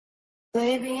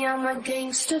Baby, I'm a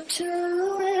gangster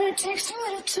too. It takes two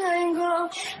to tango.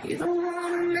 You don't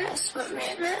wanna mess with me,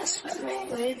 mess with me.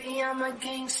 Baby, I'm a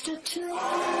gangster too.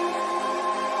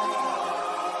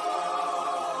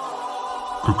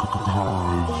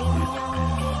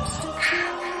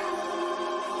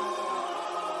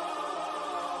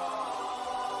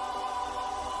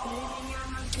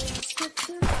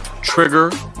 Trigger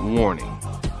warning.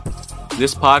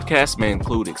 This podcast may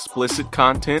include explicit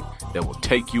content that will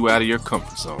take you out of your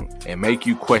comfort zone and make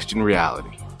you question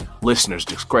reality. Listeners'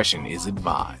 discretion is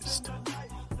advised.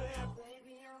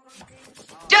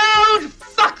 Don't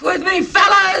fuck with me,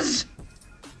 fellas!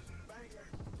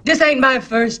 This ain't my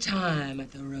first time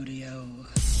at the rodeo.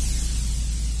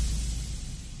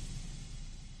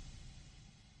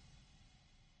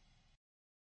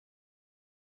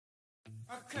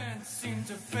 I can't seem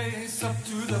to face up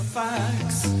to the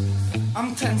facts.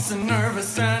 I'm tense and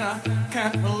nervous and I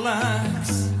can't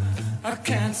relax. I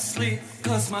can't sleep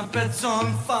cause my bed's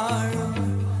on fire.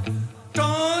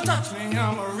 Don't touch me,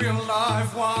 I'm a real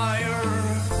live wire.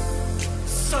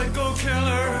 Psycho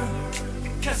killer,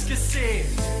 qu'est-ce que c'est?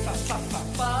 Fa fa fa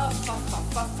fa fa fa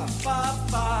fa fa fa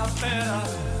fa. Better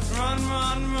run,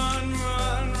 run, run,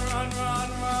 run, run, run,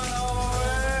 run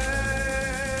away.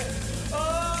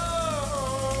 Oh,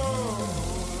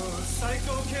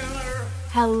 psycho killer.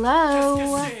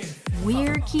 Hello!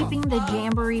 We're keeping the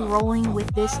jamboree rolling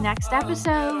with this next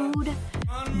episode.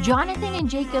 Jonathan and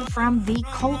Jacob from the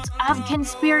Cult of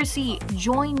Conspiracy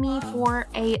join me for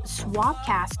a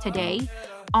swapcast today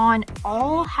on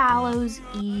All Hallows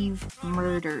Eve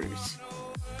murders.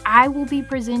 I will be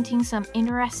presenting some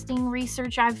interesting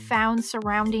research I've found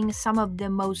surrounding some of the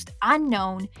most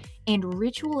unknown and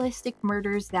ritualistic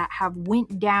murders that have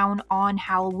went down on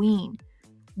Halloween.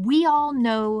 We all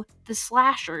know the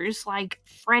slashers like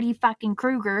Freddy fucking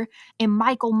Krueger and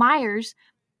Michael Myers,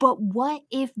 but what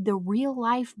if the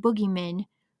real-life boogeymen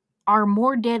are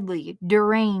more deadly,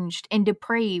 deranged, and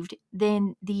depraved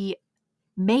than the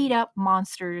made-up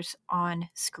monsters on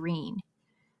screen?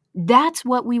 That's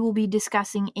what we will be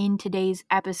discussing in today's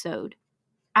episode.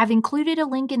 I've included a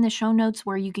link in the show notes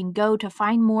where you can go to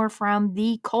find more from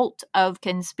the Cult of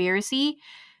Conspiracy,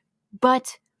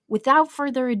 but without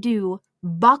further ado,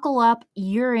 buckle up,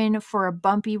 you're in for a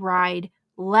bumpy ride.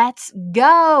 Let's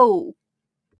go!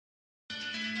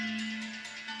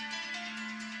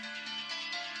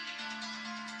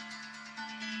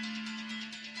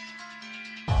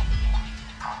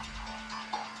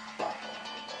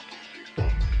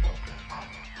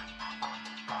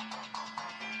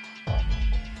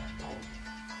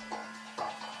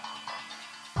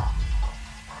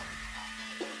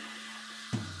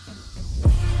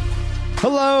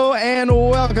 Hello and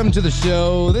welcome to the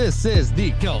show. This is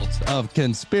the Cult of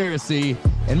Conspiracy,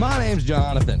 and my name's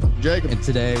Jonathan. Jacob. And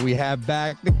today we have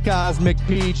back the Cosmic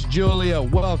Peach, Julia.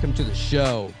 Welcome to the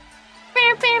show.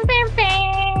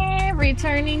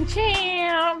 Returning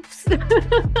champs.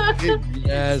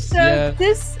 Yes. So yes.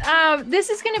 this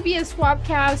is going to be a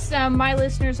swapcast. My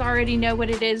listeners already know what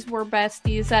it is. We're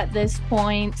besties at this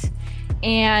point.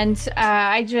 And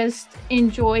I just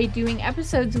enjoy doing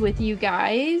episodes with you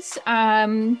guys.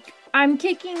 I'm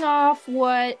kicking off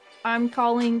what I'm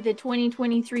calling the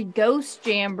 2023 Ghost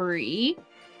Jamboree.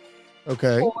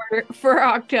 Okay. For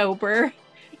October.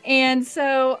 And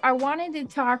so I wanted to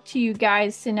talk to you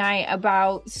guys tonight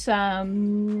about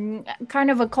some kind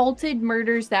of occulted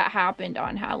murders that happened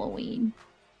on Halloween.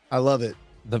 I love it.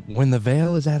 When the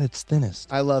veil is at its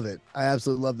thinnest. I love it. I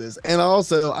absolutely love this. And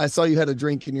also, I saw you had a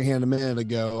drink in your hand a minute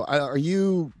ago.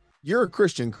 You're a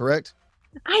Christian, correct?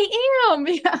 I am.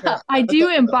 Yeah, I do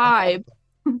imbibe.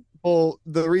 Well,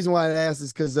 the reason why I asked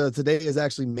is because today is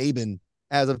actually Mabon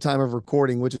as of time of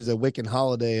recording, which is a Wiccan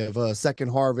holiday of second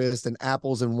harvest and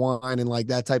apples and wine and like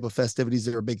that type of festivities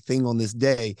that are a big thing on this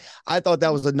day. I thought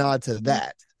that was a nod to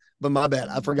that. But my bad.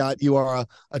 I forgot you are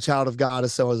a child of God,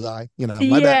 as so was I. My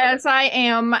yes, bad. I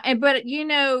am. But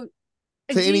To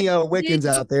any Wiccans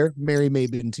out there, Mary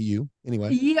Mabon to you.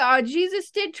 Anyway. Yeah, Jesus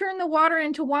did turn the water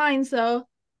into wine, so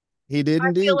he did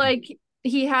indeed. I feel like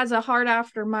he has a heart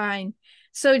after mine.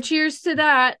 So cheers to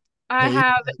that. I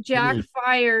have Jack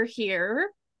Fire here.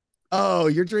 Oh,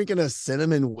 you're drinking a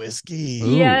cinnamon whiskey.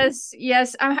 Ooh.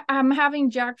 Yes. I'm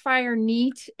having Jack Fire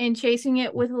neat and chasing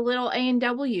it with a little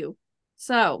A&W.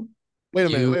 So wait a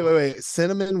minute. Wait.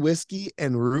 Cinnamon whiskey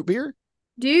and root beer?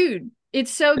 Dude,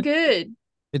 it's so good.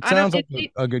 It sounds like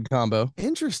a good combo.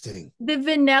 Interesting. The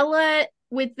vanilla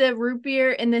with the root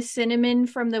beer and the cinnamon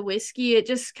from the whiskey, it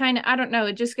just kind of, I don't know,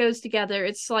 it just goes together.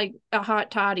 It's like a hot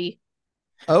toddy.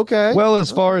 Okay. Well,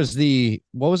 as far as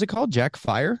what was it called? Jack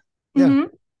Fire? Yeah.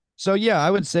 Mm-hmm. So yeah, I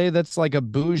would say that's like a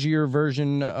bougier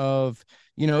version of,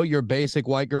 your basic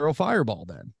white girl fireball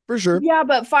then. For sure. Yeah,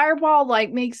 but Fireball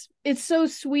like makes it's so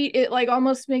sweet. It like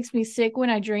almost makes me sick when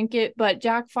I drink it. But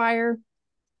Jack Fire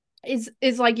is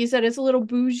like you said, it's a little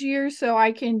bougier, so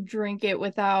I can drink it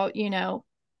without,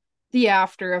 the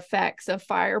after effects of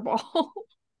Fireball.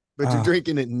 But you're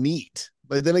drinking it neat.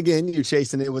 But then again, you're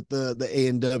chasing it with the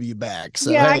A&W back.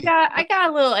 So Yeah, hey, I got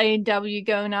a little A&W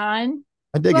going on.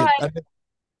 I dig But it.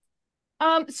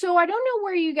 so I don't know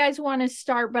where you guys want to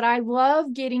start, but I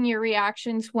love getting your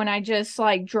reactions when I just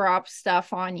like drop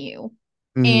stuff on you.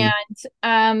 Mhm.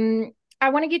 And I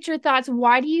want to get your thoughts.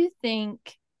 Why do you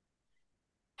think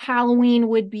Halloween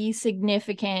would be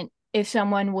significant if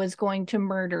someone was going to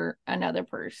murder another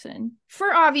person?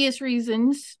 For obvious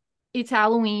reasons, it's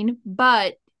Halloween,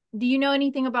 but do you know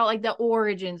anything about like the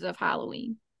origins of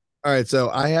Halloween? All right, so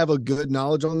I have a good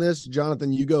knowledge on this.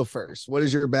 Jonathan, you go first. What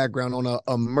is your background on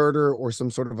a murder or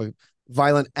some sort of a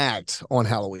violent act on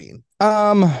Halloween?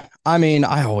 I mean,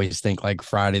 I always think like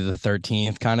Friday the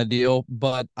 13th kind of deal,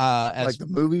 but Like the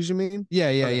movies, you mean? yeah,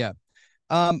 yeah, Okay.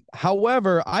 yeah.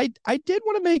 However, I did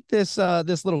want to make this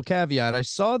little caveat. I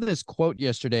saw this quote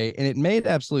yesterday and it made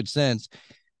absolute sense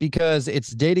because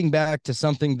it's dating back to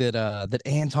something that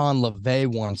Anton LaVey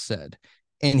once said.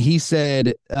 And he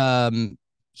said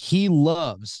he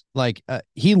loves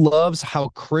how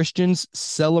Christians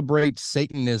celebrate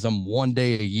Satanism one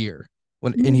day a year.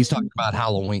 And he's talking about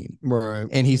Halloween. Right.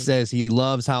 And he says he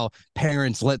loves how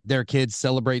parents let their kids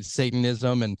celebrate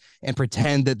Satanism and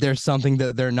pretend that there's something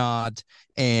that they're not.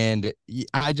 And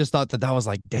I just thought that was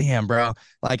like, damn, bro.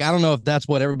 Like, I don't know if that's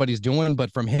what everybody's doing,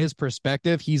 but from his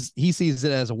perspective, he sees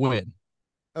it as a win.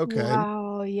 Okay.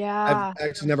 Wow, I've yeah.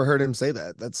 actually never heard him say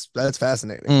that. That's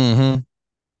fascinating. Mm-hmm.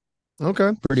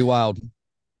 Okay. Pretty wild.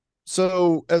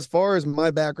 So as far as my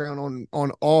background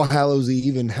on All Hallows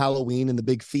Eve and Halloween and the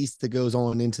big feast that goes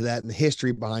on into that and the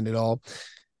history behind it all,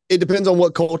 it depends on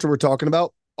what culture we're talking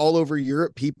about. All over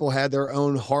Europe, people had their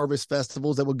own harvest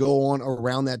festivals that would go on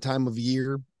around that time of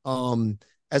year.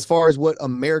 As far as what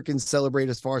Americans celebrate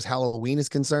as far as Halloween is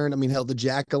concerned, I mean, hell, the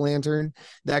jack-o'-lantern,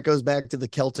 that goes back to the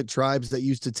Celtic tribes that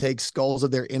used to take skulls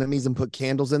of their enemies and put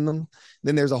candles in them.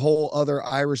 Then there's a whole other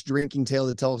Irish drinking tale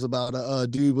that tells about a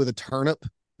dude with a turnip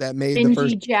that made the Stingy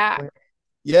first. Jack.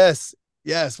 Yes,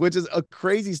 yes, which is a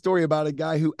crazy story about a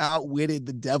guy who outwitted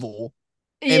the devil.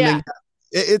 And Yeah.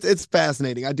 then it's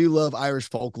fascinating. I do love Irish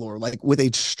folklore, like with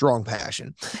a strong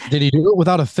passion. Did he do it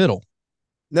without a fiddle?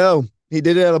 No, he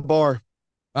did it at a bar.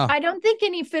 Oh, I don't think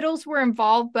any fiddles were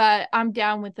involved, but I'm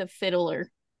down with a fiddler.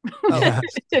 yeah.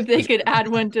 If they could add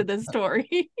one to the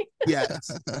story. Yes.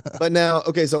 But now,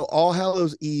 okay, so All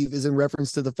Hallows Eve is in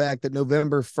reference to the fact that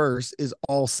November 1st is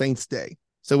All Saints Day.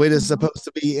 So it is supposed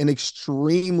to be an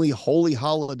extremely holy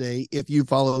holiday if you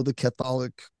follow the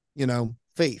Catholic,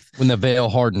 faith. When the veil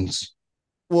hardens.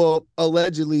 Well,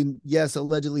 allegedly, yes,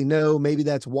 allegedly, no. Maybe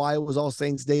that's why it was All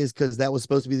Saints Day, is because that was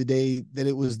supposed to be the day that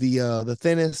it was the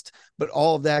thinnest. But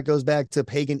all of that goes back to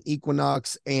pagan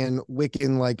equinox and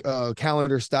Wiccan like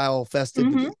calendar style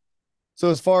festivity. Mhm. So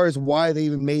as far as why they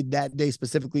even made that day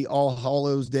specifically All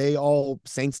Hallows Day, All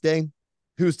Saints Day,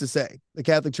 who's to say? The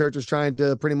Catholic Church was trying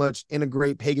to pretty much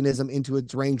integrate paganism into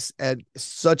its ranks at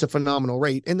such a phenomenal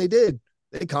rate, and they did.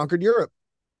 They conquered Europe.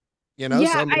 Yeah,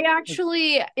 So I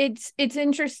actually it's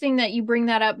interesting that you bring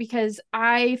that up because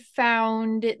I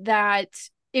found that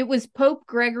it was Pope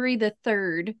Gregory the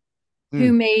Third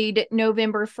who made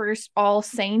November 1st All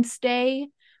Saints Day,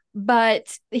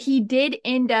 but he did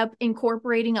end up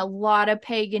incorporating a lot of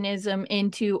paganism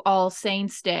into All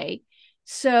Saints Day.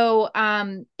 So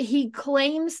he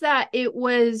claims that it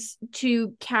was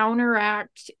to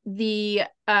counteract the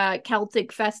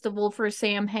Celtic festival for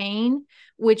Samhain,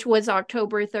 which was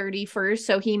October 31st.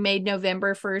 So he made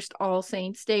November 1st All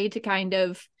Saints Day to kind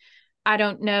of, I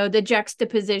don't know, the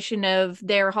juxtaposition of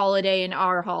their holiday and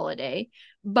our holiday.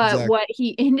 But exactly. what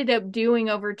he ended up doing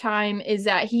over time is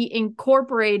that he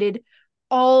incorporated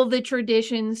all the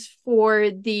traditions for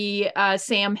the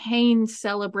Samhain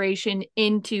celebration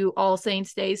into All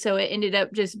Saints Day. So it ended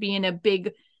up just being a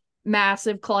big,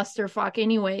 massive clusterfuck,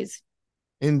 anyways.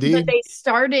 But Indeed. they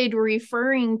started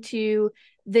referring to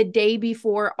the day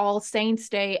before All Saints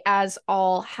Day as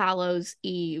All Hallows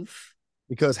Eve.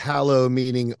 Because hallow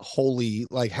meaning holy,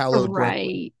 like hallowed ground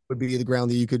Right. would be the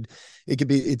ground that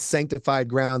it's sanctified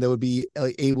ground that would be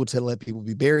able to let people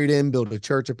be buried in, build a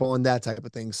church upon, that type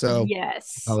of thing. So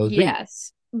Yes. Hallows Eve.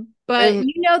 Yes. But And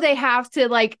they have to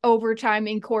like over time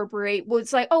incorporate. Well,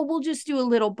 it's like, oh, we'll just do a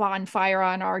little bonfire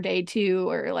on our day too,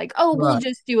 or like, oh, we'll right.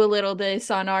 just do a little this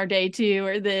on our day too,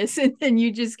 or this, and then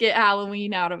you just get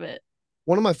Halloween out of it.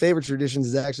 one of my favorite traditions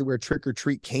is actually where trick or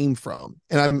treat came from.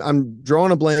 And I'm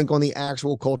drawing a blank on the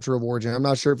actual culture of origin. I'm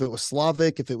not sure if it was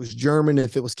Slavic, if it was German,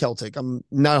 if it was Celtic. I'm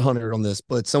not 100 on this,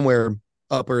 but somewhere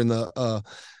upper in the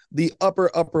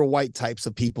upper white types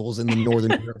of peoples in the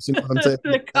northern Europe. You know what I'm saying?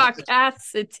 The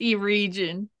Caucasity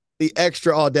region. The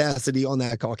extra audacity on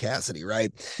that caucasity,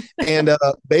 right? And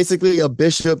basically a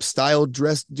bishop style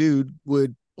dressed dude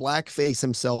would blackface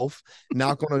himself,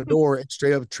 knock on a door, and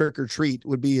straight up trick or treat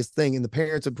would be his thing. And the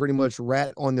parents would pretty much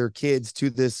rat on their kids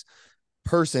to this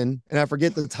person. And I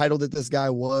forget the title that this guy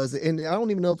was. And I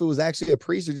don't even know if it was actually a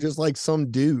priest or just like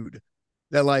some dude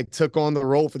that like took on the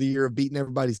role for the year of beating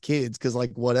everybody's kids. Cause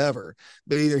like whatever,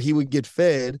 but either he would get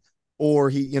fed or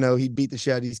he'd beat the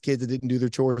shit out of these kids that didn't do their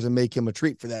chores and make him a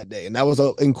treat for that day. And that was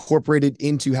incorporated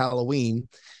into Halloween.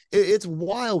 It's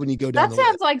wild when you go down. That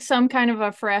sounds like some kind of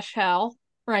a fresh hell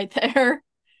right there.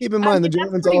 Keep in mind, the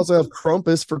Germans also have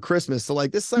Krampus for Christmas. So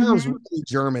like, this sounds really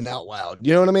German out loud.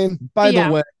 You know what I mean? By the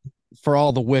way, for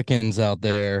all the Wiccans out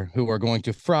there who are going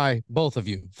to fry both of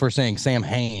you for saying Sam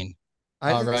Hain.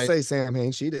 I didn't say Sam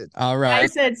Hain. She did. All right. I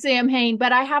said Sam Hain,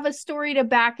 but I have a story to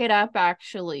back it up,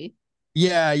 actually.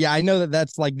 Yeah. I know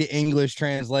that's like the English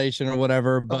translation or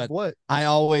whatever, but what? I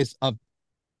always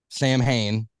Sam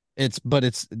Hain. It's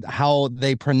how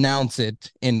they pronounce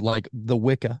it in like the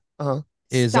Wicca.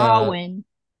 Is Samhain.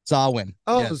 Samhain.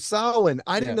 Oh, yes. Samhain.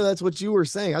 I didn't know that's what you were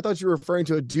saying. I thought you were referring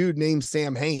to a dude named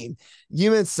Sam Hain.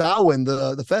 You meant Samhain,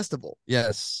 the festival.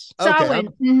 Yes. Samhain.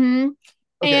 Okay.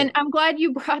 Okay. And I'm glad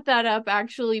you brought that up,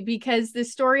 actually, because the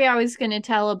story I was going to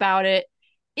tell about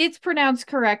it's pronounced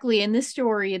correctly in the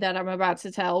story that I'm about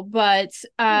to tell, but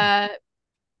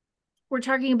we're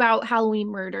talking about Halloween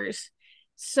murders.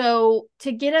 So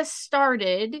to get us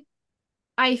started,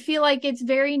 I feel like it's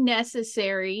very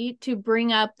necessary to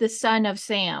bring up the son of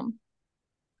Sam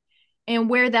and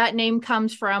where that name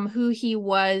comes from, who he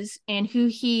was, and who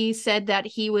he said that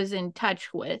he was in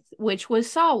touch with, which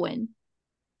was Samhain.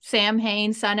 Sam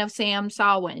Hain, son of Sam,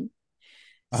 Samhain.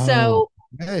 So,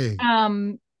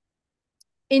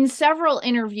 in several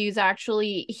interviews,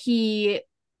 actually, he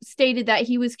stated that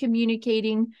he was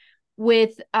communicating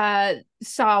with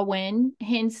Samhain,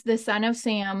 hence the son of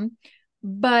Sam.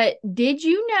 But did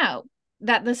you know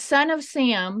that the son of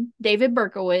Sam, David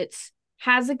Berkowitz,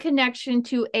 has a connection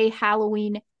to a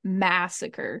Halloween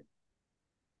massacre?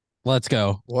 Let's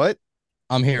go. What?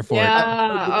 I'm here for it.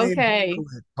 Yeah, okay.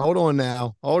 Hold on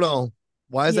now. Hold on.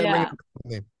 Why is that ringing a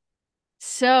name?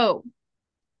 So,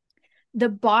 the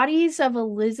bodies of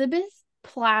Elizabeth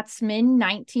Platzman,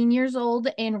 19 years old,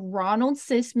 and Ronald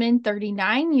Sisman,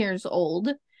 39 years old,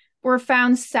 were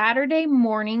found Saturday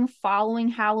morning following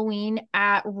Halloween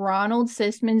at Ronald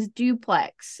Sisman's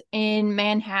duplex in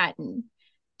Manhattan.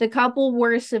 The couple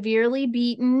were severely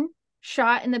beaten,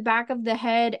 shot in the back of the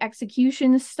head,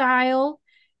 execution style.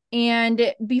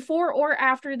 And before or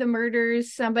after the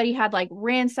murders, somebody had like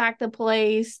ransacked the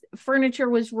place. Furniture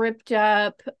was ripped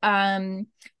up.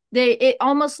 It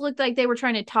almost looked like they were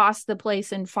trying to toss the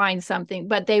place and find something,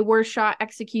 but they were shot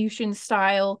execution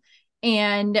style.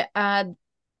 And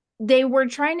they were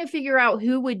trying to figure out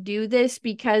who would do this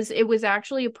because it was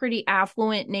actually a pretty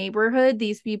affluent neighborhood.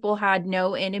 These people had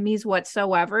no enemies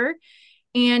whatsoever.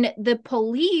 And the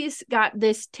police got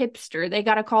this tipster. They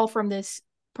got a call from this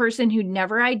person who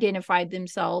never identified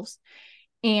themselves.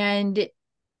 And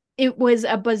it was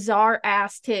a bizarre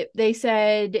ass tip. They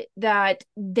said that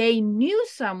they knew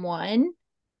someone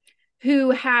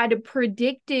who had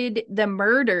predicted the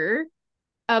murder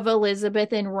of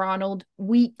Elizabeth and Ronald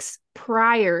weeks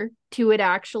prior to it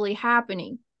actually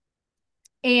happening.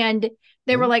 And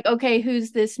they were like, okay,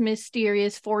 who's this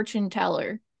mysterious fortune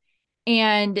teller?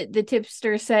 And the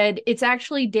tipster said, it's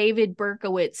actually David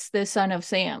Berkowitz, the son of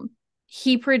Sam.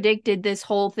 He predicted this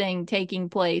whole thing taking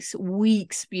place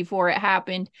weeks before it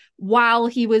happened while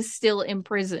he was still in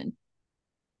prison.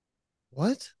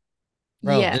 What?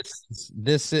 Bro, yes.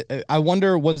 This I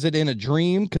wonder, was it in a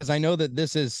dream? Because I know that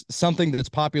this is something that's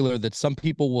popular, that some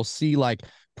people will see like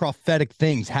prophetic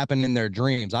things happen in their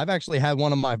dreams. I've actually had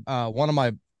one of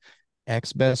my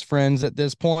ex-best friends at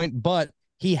this point, but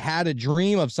he had a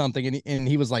dream of something and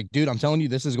he was like, dude, I'm telling you,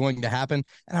 this is going to happen.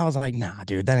 And I was like, nah,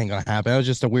 dude, that ain't going to happen. It was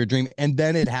just a weird dream. And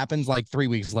then it happens like 3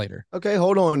 weeks later. Okay,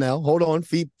 hold on now. Hold on.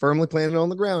 Feet firmly planted on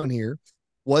the ground here.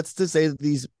 What's to say that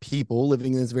these people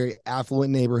living in this very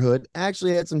affluent neighborhood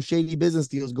actually had some shady business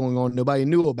deals going on nobody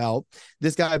knew about?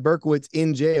 This guy Berkowitz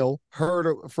in jail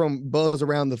heard from buzz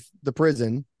around the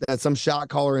prison that some shot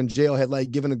caller in jail had like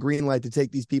given a green light to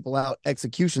take these people out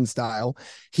execution style.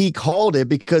 He called it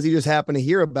because he just happened to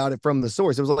hear about it from the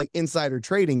source. It was like insider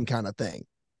trading kind of thing.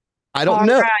 I don't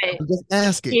know. Right. I'm just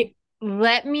asking.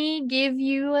 let me give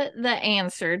you the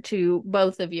answer to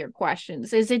both of your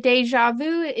questions. Is it deja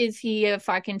vu? Is he a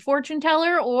fucking fortune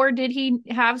teller, or did he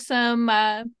have some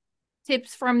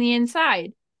tips from the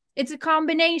inside? It's a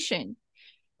combination,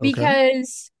 Okay.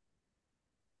 because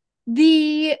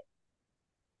the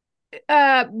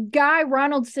guy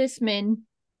Ronald Sisman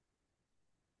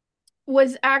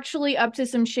was actually up to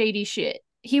some shady shit.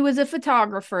 He was a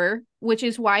photographer, which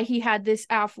is why he had this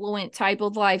affluent type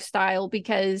of lifestyle,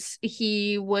 because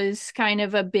he was kind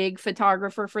of a big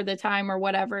photographer for the time or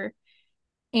whatever.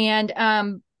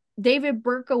 And David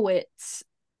Berkowitz,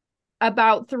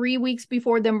 about 3 weeks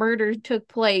before the murder took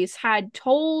place, had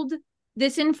told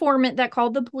this informant that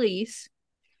called the police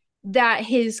that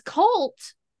his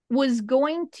cult was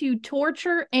going to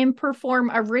torture and perform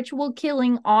a ritual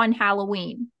killing on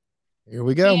Halloween. Here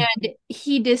we go. And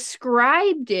he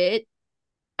described it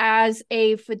as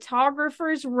a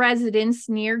photographer's residence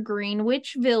near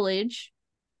Greenwich Village,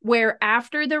 where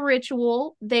after the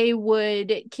ritual, they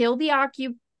would kill the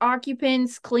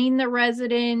occupants, clean the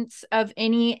residence of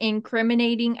any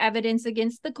incriminating evidence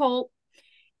against the cult.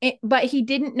 But he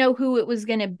didn't know who it was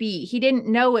going to be. He didn't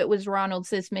know it was Ronald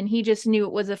Sisman. He just knew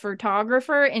it was a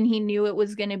photographer, and he knew it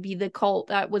was going to be the cult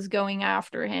that was going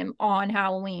after him on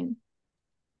Halloween.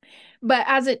 But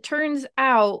as it turns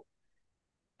out,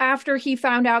 after he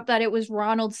found out that it was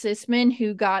Ronald Sisman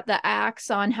who got the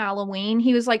axe on Halloween,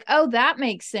 he was like, oh, that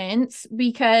makes sense,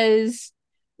 because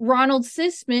Ronald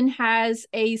Sisman has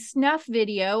a snuff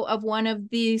video of one of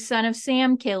the Son of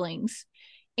Sam killings.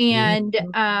 And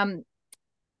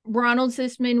Ronald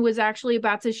Sisman was actually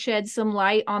about to shed some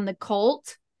light on the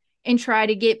cult and try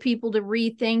to get people to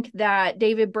rethink that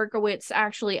David Berkowitz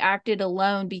actually acted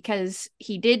alone, because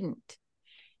he didn't.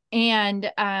 And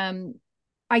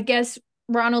I guess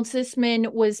Ronald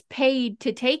Sisman was paid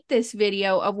to take this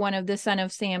video of one of the Son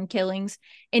of Sam killings,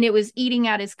 and it was eating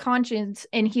at his conscience,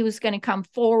 and he was going to come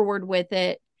forward with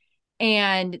it,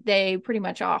 and they pretty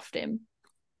much offed him.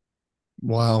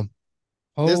 Wow.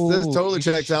 This totally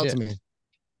checks out to me.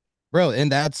 Bro,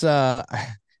 and that's I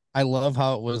love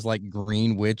how it was like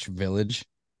Greenwich Village.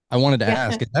 I wanted to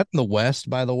ask, is that in the West,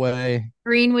 by the way?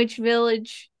 Greenwich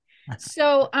Village.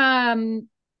 So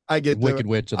I get Wicked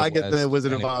Witch of the I get West. the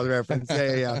Wizard Anyway. of Oz reference.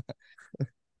 Yeah.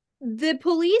 The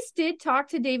police did talk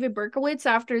to David Berkowitz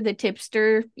after the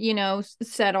tipster,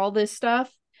 said all this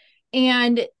stuff.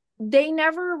 And they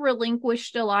never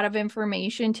relinquished a lot of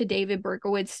information to David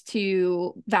Berkowitz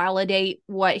to validate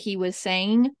what he was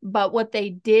saying. But what they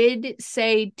did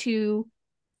say to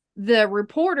the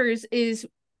reporters is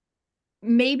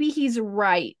maybe he's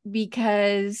right,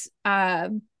 because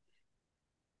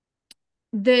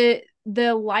the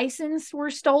license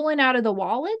were stolen out of the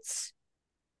wallets,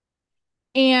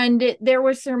 and there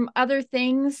were some other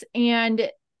things,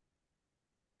 and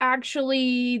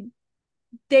actually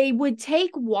they would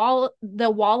take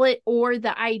the wallet or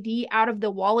the ID out of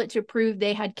the wallet to prove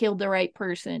they had killed the right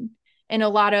person in a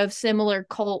lot of similar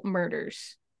cult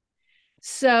murders.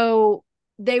 So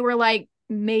they were like,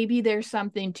 maybe there's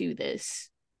something to this.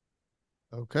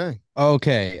 Okay.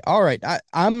 All right.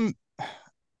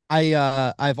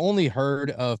 I've only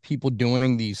heard of people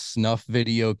doing these snuff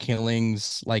video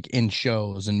killings like in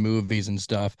shows and movies and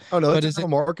stuff. Oh no, but there's a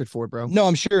market for it, bro. No,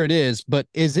 I'm sure it is, but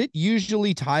is it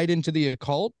usually tied into the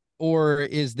occult, or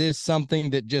is this something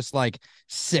that just like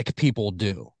sick people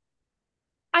do?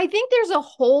 I think there's a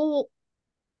whole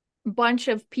bunch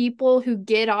of people who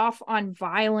get off on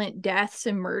violent deaths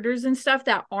and murders and stuff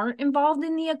that aren't involved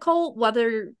in the occult,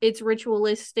 whether it's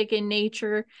ritualistic in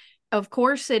nature. Of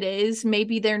course it is.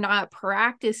 Maybe they're not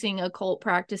practicing occult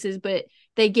practices, but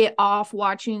they get off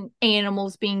watching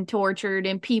animals being tortured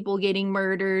and people getting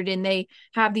murdered, and they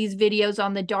have these videos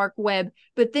on the dark web.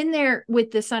 But then there,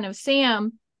 with the Son of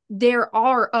Sam, there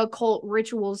are occult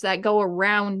rituals that go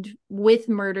around with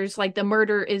murders. Like the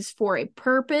murder is for a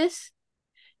purpose,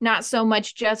 not so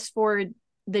much just for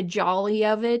the jolly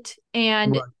of it.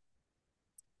 And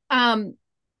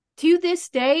to this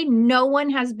day, no one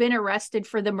has been arrested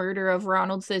for the murder of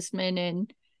Ronald Sisman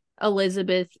and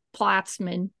Elizabeth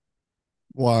Platzman.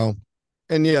 Wow.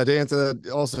 And yeah, to answer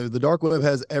that, also the dark web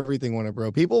has everything on it,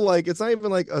 bro. People like, it's not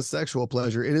even like a sexual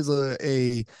pleasure. It is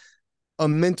a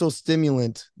mental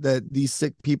stimulant that these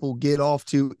sick people get off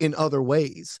to in other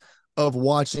ways of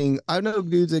watching. I know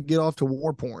dudes that get off to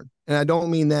war porn. And I don't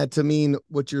mean that to mean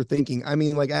what you're thinking. I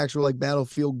mean like actual like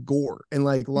battlefield gore and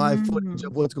like live footage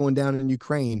of what's going down in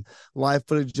Ukraine, live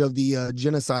footage of the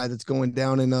genocide that's going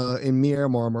down in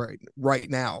Myanmar right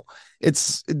now.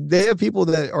 They have people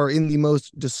that are in the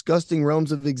most disgusting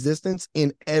realms of existence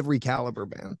in every caliber,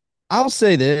 man. I'll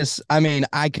say this. I mean,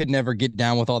 I could never get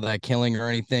down with all that killing or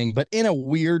anything, but in a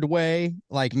weird way,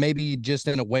 like maybe just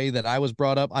in a way that I was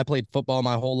brought up. I played football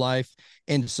my whole life.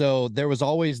 And so there was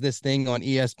always this thing on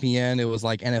ESPN. It was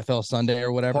like NFL Sunday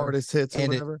or whatever. Hardest hits or And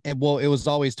whatever. it was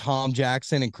always Tom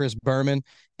Jackson and Chris Berman.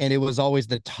 And it was always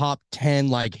the top 10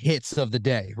 like hits of the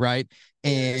day, right?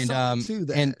 And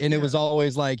and it was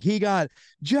always like he got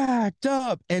jacked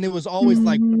up, and it was always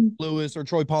like Mhm. Lewis or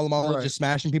Troy Polamalu Right. just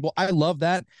smashing people. I love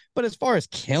that. But as far as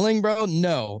killing, bro,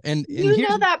 no. And You here's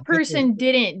know that person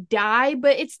didn't die,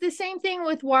 but it's the same thing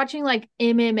with watching like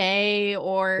MMA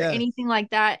or Yes. anything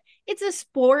like that. It's a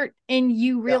sport, and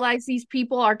you Yeah. realize these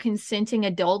people are consenting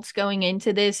adults going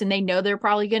into this, and they know they're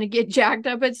probably going to get jacked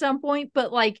up at some point.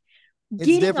 But like It's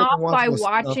getting different off than by watching a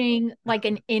stuff. watching like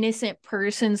an innocent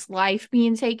person's life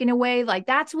being taken away, like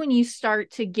that's when you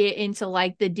start to get into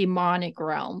like the demonic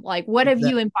realm. Like, what have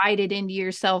you invited into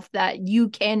yourself that you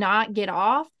cannot get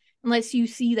off unless you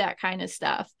see that kind of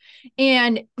stuff?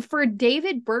 And for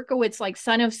David Berkowitz, like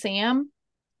Son of Sam,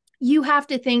 you have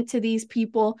to think to these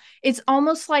people, it's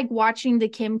almost like watching the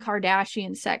Kim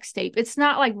Kardashian sex tape. It's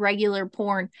not like regular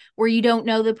porn where you don't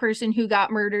know the person who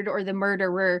got murdered or the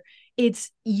murderer.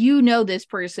 It's, you know, this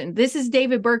person. This is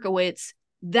David Berkowitz.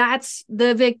 That's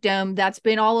the victim that's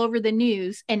been all over the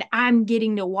news, and I'm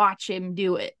getting to watch him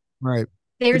do it. Right.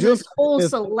 There's Could you this whole imagine if-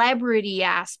 celebrity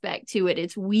aspect to it.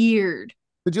 It's weird.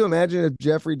 Could you imagine if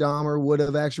Jeffrey Dahmer would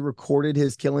have actually recorded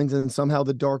his killings and somehow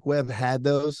the dark web had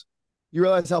those? You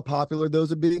realize how popular those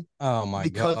would be oh my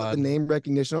because of god. the name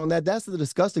recognition on that. That's the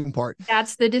disgusting part.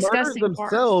 That's the disgusting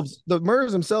part. The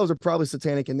murders themselves are probably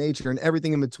satanic in nature and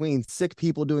everything in between, sick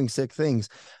people doing sick things.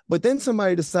 But then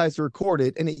somebody decides to record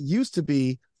it, and it used to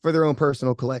be for their own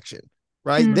personal collection,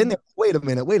 right? Mhm. Then wait a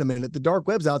minute. The dark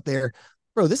web's out there.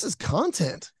 Bro, this is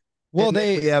content. Well, And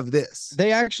then we have this.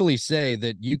 They actually say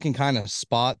that you can kind of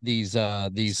spot these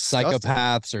Disgusting.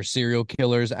 psychopaths or serial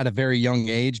killers at a very young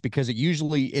age, because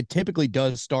it typically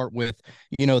does start with,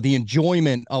 you know, the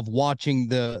enjoyment of watching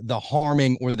the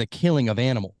harming or the killing of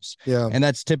animals. Yeah. And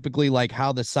that's typically like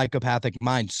how the psychopathic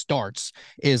mind starts,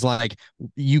 is like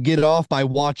you get off by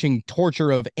watching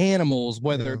torture of animals,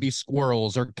 whether Yeah. it be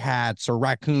squirrels or cats or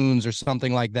raccoons or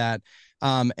something like that.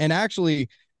 And actually,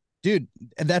 dude,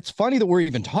 that's funny that we're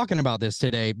even talking about this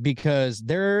today, because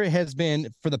there has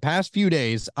been for the past few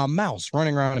days a mouse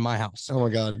running around in my house. Oh my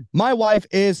God. My wife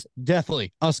is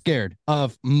deathly scared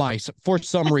of mice for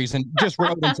some reason, just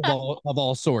rodents of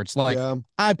all sorts. Like, Yeah.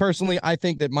 I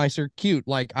think that mice are cute.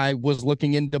 Like, I was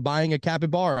looking into buying a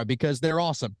capybara because they're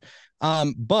awesome.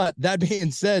 But that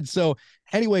being said, so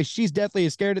anyway, she's deathly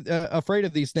afraid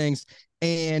of these things.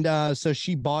 And so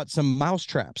she bought some mouse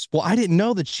traps. Well, I didn't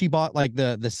know that she bought like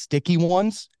the sticky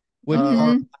ones. Which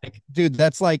are like, dude,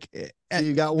 that's like So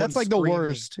you got one that's like the screaming.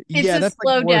 worst. It's yeah, a that's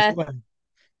slow like the worst death. one.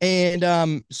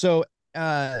 And so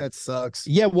That sucks.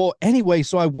 yeah, well, anyway,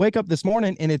 so I wake up this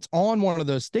morning and it's on one of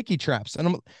those sticky traps,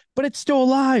 and but it's still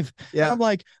alive. Yeah. And I'm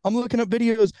like, I'm looking up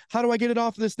videos. How do I get it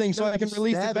off this thing so I can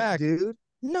release it back? Dude.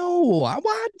 No,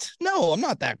 what? No, I'm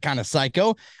not that kind of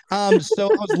psycho. So I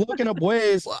was looking up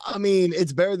ways. Well, I mean,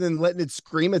 it's better than letting it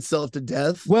scream itself to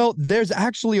death. Well, there's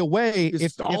actually a way. You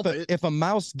stop it. If a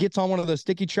mouse gets on one of those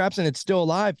sticky traps and it's still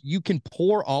alive, you can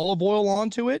pour olive oil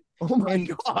onto it. Oh my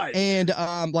God. And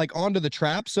like onto the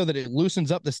trap so that it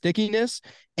loosens up the stickiness.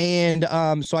 And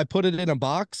so I put it in a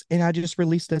box and I just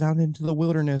released it out into the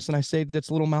wilderness, and I saved its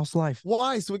little mouse life.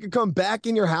 Why? So it could come back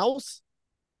in your house?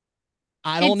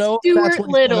 I don't It's know if that's Stuart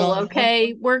what he's planning Little, on.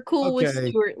 okay? We're cool with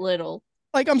Okay. Stuart Little.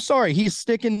 Like, I'm sorry, he's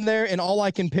sticking there, and all I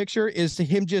can picture is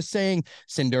him just saying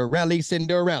Cinderella,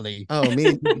 Cinderella. Oh, me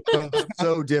and you grew up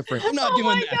so different. I'm not Oh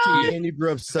doing my that to Me you. and you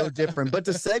grew up so different. But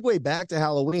to segue back to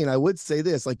Halloween, I would say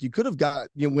this: like, you could have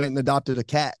went and adopted a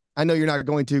cat. I know you're not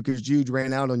going to because Jude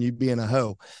ran out on you being a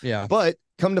hoe. Yeah. But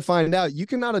come to find out, you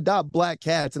cannot adopt black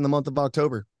cats in the month of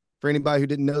October. For anybody who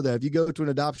didn't know that, if you go to an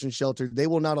adoption shelter, they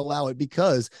will not allow it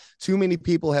because too many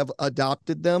people have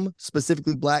adopted them,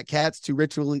 specifically black cats, to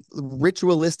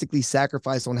ritualistically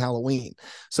sacrifice on Halloween.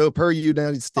 So per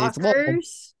United States law,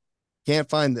 Fuckers. can't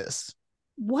find this.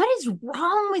 What is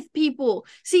wrong with people?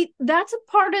 See, that's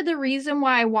a part of the reason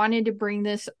why I wanted to bring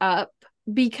this up,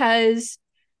 because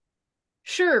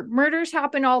sure, murders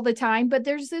happen all the time, but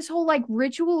there's this whole like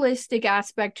ritualistic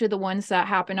aspect to the ones that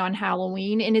happen on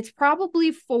Halloween, and it's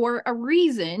probably for a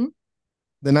reason.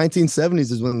 The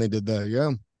 1970s is when they did that.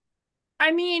 Yeah.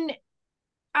 I mean,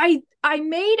 I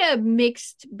made a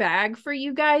mixed bag for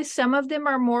you guys. Some of them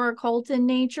are more occult in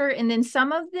nature, and then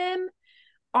some of them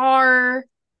are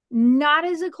not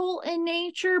as occult in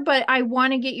nature, but I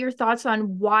want to get your thoughts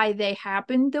on why they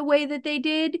happened the way that they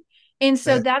did. And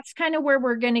so that's kind of where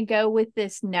we're going to go with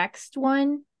this next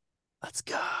one. Let's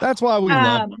go. That's why we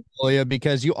love you, Julia,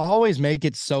 because you always make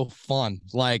it so fun.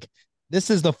 Like, this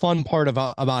is the fun part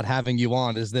about having you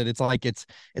on, is that it's like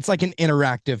an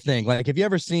interactive thing. Like, have you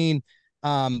ever seen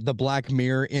the Black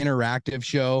Mirror interactive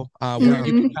show where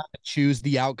you can kind of choose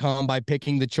the outcome by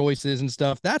picking the choices and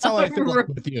stuff? That's how I feel like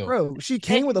with you. Bro, she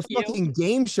came with a fucking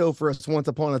game show for us once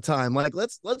upon a time. Like,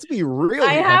 let's be real.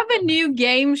 I have a new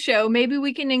game show. Maybe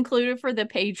we can include it for the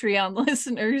Patreon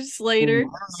listeners later.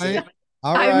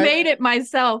 All right. I made it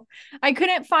myself. I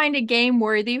couldn't find a game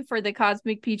worthy for the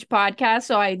Cosmic Peach podcast,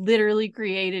 so I literally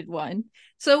created one.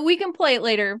 So we can play it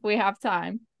later if we have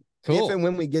time. Cool. If and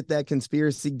when we get that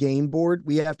conspiracy game board,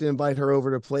 we have to invite her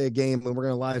over to play a game, and we're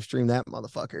gonna live stream that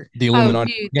motherfucker. The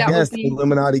Illuminati. Dude, the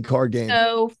Illuminati card game.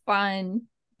 So fun.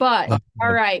 But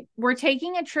all right, we're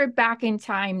taking a trip back in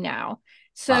time now.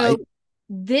 So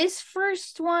this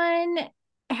first one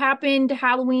happened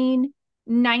Halloween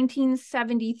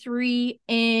 1973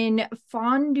 in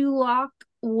Fond du Lac,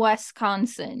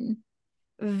 Wisconsin.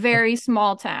 Very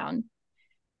small town.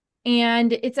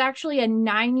 And it's actually a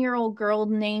 9-year-old girl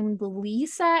named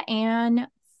Lisa Ann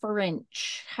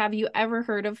French. Have you ever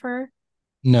heard of her?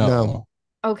 No.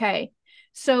 Okay.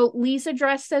 So Lisa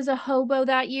dressed as a hobo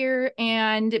that year,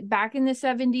 and back in the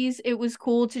 70s, it was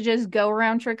cool to just go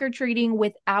around trick-or-treating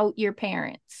without your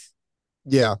parents.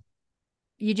 Yeah.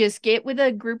 You just get with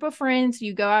a group of friends,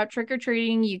 you go out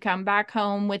trick-or-treating, you come back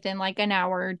home within like an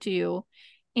hour or two.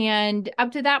 And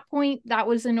up to that point, that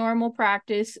was a normal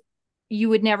practice. You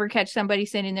would never catch somebody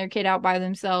sending their kid out by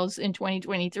themselves in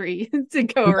 2023 to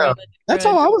go around. That's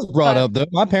how I was brought up, though.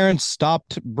 My parents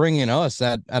stopped bringing us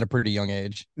at a pretty young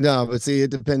age. No, but see,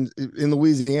 it depends. In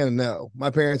Louisiana, no.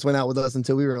 My parents went out with us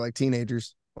until we were like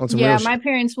teenagers. Yeah, my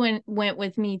parents went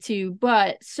with me too.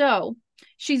 But so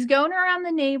she's going around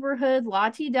the neighborhood,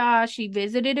 la-ti-da. She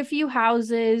visited a few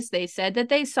houses. They said that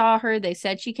they saw her. They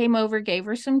said she came over, gave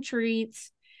her some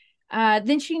treats.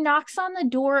 Then she knocks on the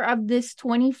door of this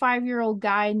 25-year-old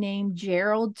guy named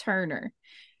Gerald Turner.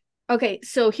 Okay,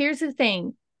 so here's the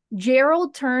thing.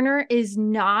 Gerald Turner is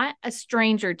not a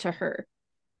stranger to her.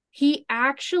 He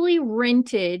actually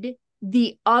rented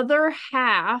the other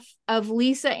half of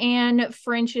Lisa Ann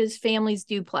French's family's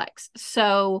duplex.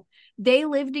 So they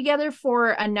lived together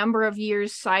for a number of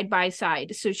years side by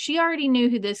side. So she already knew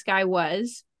who this guy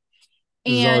was.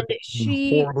 And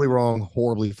she horribly wrong,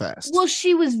 horribly fast. Well,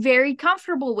 she was very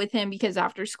comfortable with him because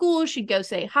after school, she'd go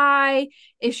say hi.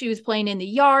 If she was playing in the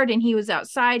yard and he was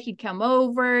outside, he'd come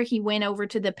over. He went over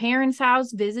to the parents'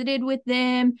 house, visited with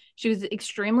them. She was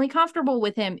extremely comfortable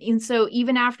with him. And so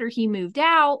even after he moved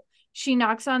out, she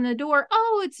knocks on the door.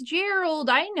 Oh, it's Gerald.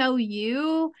 I know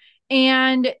you.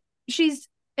 And she's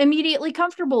immediately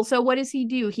comfortable. So what does he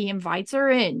do? He invites her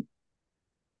in.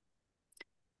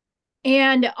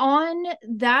 And on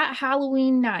that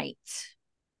Halloween night,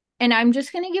 and I'm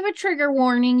just going to give a trigger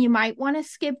warning, you might want to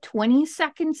skip 20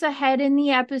 seconds ahead in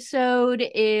the episode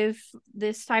if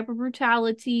this type of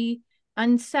brutality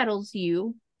unsettles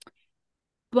you.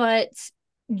 But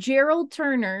Gerald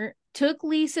Turner took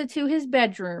Lisa to his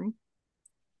bedroom,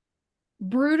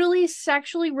 brutally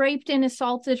sexually raped and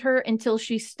assaulted her until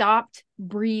she stopped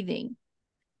breathing.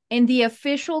 And the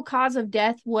official cause of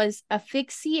death was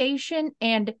asphyxiation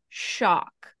and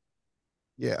shock.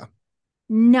 Yeah.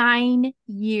 9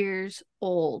 years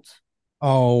old.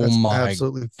 Oh, That's my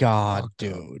absolutely God,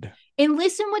 dude. And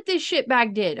listen what this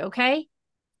shitbag did, okay?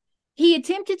 He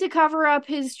attempted to cover up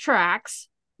his tracks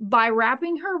by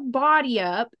wrapping her body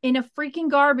up in a freaking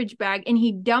garbage bag, and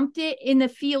he dumped it in the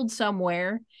field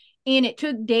somewhere. And it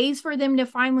took days for them to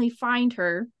finally find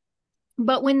her.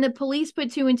 But when the police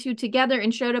put two and two together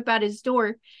and showed up at his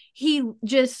door, he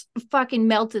just fucking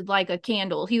melted like a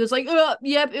candle. He was like, oh,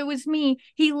 yep, it was me.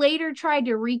 He later tried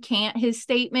to recant his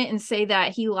statement and say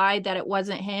that he lied, that it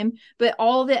wasn't him. But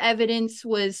all the evidence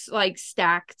was like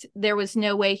stacked. There was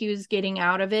no way he was getting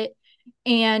out of it.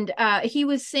 And he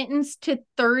was sentenced to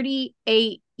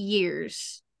 38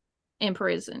 years in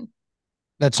prison.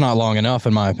 That's not long enough,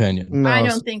 in my opinion. No, I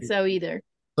don't think so either.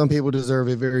 Some people deserve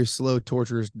a very slow,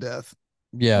 torturous death.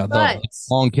 Yeah, But the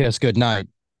long kiss goodnight.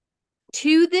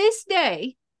 to this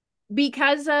day,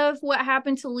 because of what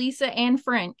happened to Lisa Ann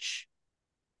French,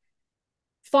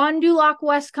 Fond du Lac,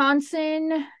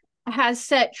 Wisconsin has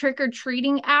set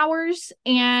trick-or-treating hours,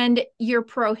 and you're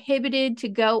prohibited to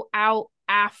go out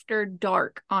after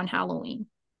dark on Halloween.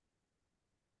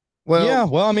 Well, yeah,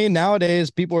 well, I mean,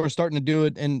 nowadays people are starting to do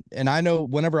it, and I know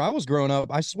whenever I was growing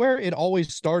up, I swear it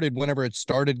always started whenever it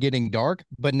started getting dark,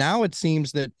 but now it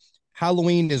seems that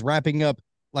Halloween is wrapping up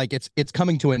like it's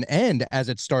coming to an end as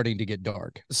it's starting to get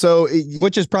dark. So,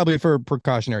 which is probably for a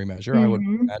precautionary measure, I would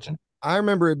imagine. I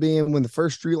remember it being when the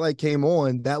first street light came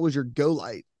on, that was your go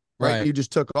light. Right. You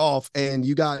just took off and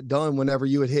you got done whenever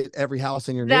you would hit every house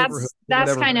in your neighborhood.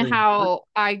 That's kind of how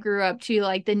I grew up too.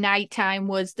 Like the nighttime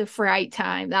was the fright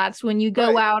time. That's when you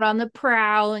go out on the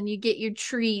prowl and you get your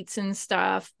treats and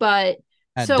stuff. But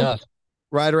at dusk,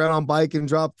 ride around on bike and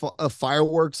drop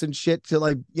fireworks and shit to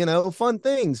like, fun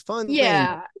things. And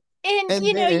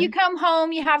you know, you come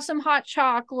home, you have some hot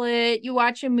chocolate, you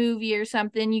watch a movie or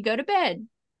something, you go to bed.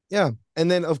 Yeah. And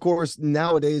then of course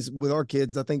nowadays with our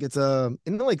kids, I think it's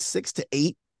like 6 to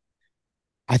 8.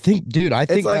 I think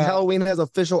it's like Halloween has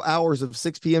official hours of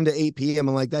 6 p.m. to 8 p.m.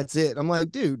 and like that's it. I'm like,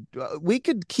 dude, we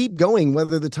could keep going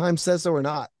whether the time says so or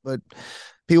not, but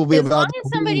people be as long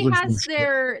as somebody has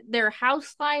their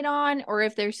house light on, or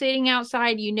if they're sitting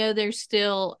outside, they're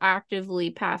still actively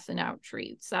passing out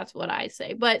treats. That's what I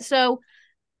say. But so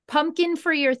pumpkin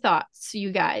for your thoughts,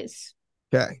 you guys.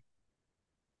 Okay.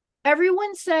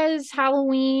 Everyone says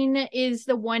Halloween is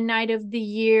the one night of the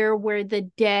year where the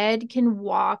dead can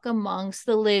walk amongst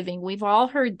the living. We've all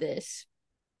heard this.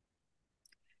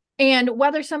 And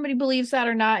whether somebody believes that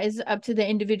or not is up to the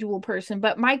individual person.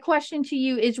 But my question to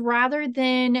you is, rather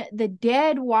than the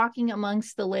dead walking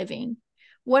amongst the living,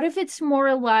 what if it's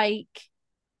more like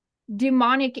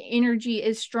demonic energy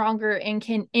is stronger and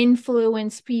can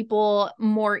influence people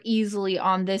more easily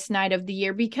on this night of the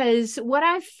year? Because what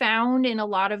I've found in a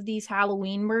lot of these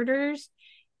Halloween murders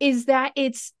is that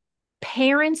it's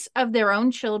parents of their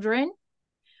own children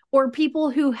or people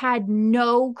who had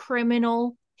no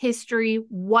criminal history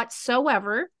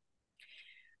whatsoever.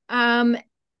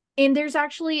 And there's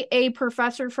actually a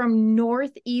professor from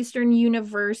Northeastern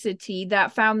University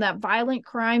that found that violent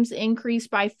crimes increased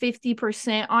by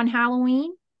 50% on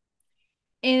Halloween.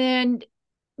 And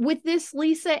with this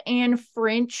Lisa Ann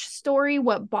French story,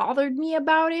 what bothered me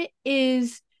about it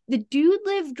is the dude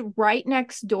lived right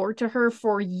next door to her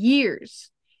for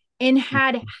years and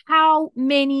had how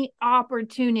many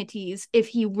opportunities if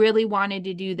he really wanted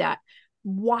to do that.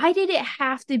 Why did it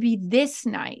have to be this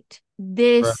night,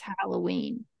 this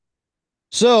Halloween?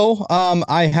 So,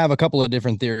 I have a couple of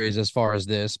different theories as far as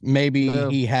this. Maybe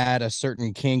he had a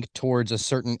certain kink towards a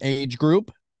certain age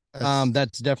group.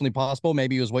 That's definitely possible.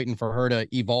 Maybe he was waiting for her to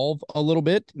evolve a little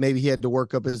bit. Maybe he had to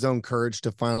work up his own courage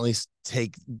to finally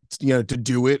to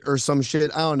do it or some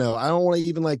shit. I don't know. I don't want to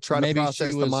even like try to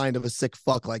process the mind of a sick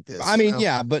fuck like this. I mean,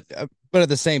 yeah, but at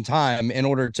the same time, in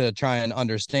order to try and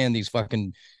understand these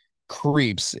fucking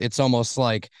creeps, it's almost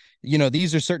like,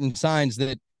 these are certain signs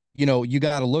that you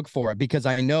got to look for it, because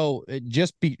I know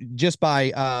just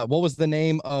by what was the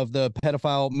name of the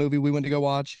pedophile movie we went to go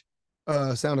watch?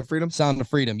 Sound of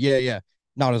Freedom. Yeah.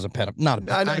 Not as a pedophile. Not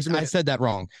a I said that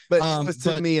wrong. But it was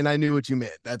to me and I knew what you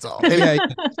meant. That's all. Yeah.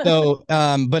 So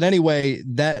but anyway,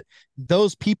 that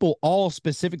those people all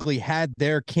specifically had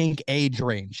their kink age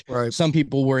range. Right. Some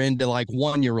people were into like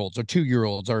 1-year-olds or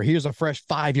 2-year-olds, or here's a fresh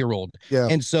 5-year-old. Yeah.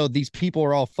 And so these people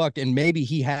are all fucked, and maybe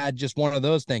he had just one of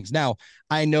those things. Now,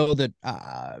 I know that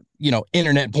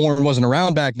internet porn wasn't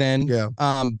around back then. Yeah.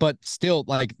 But still,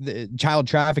 like, the child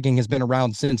trafficking has been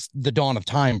around since the dawn of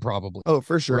time, probably. Oh,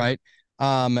 for sure. Right.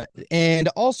 And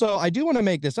also I do want to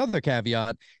make this other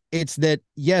caveat. It's that,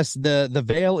 yes, the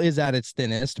veil is at its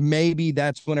thinnest. Maybe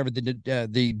that's whenever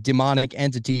the demonic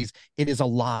entities, it is a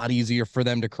lot easier for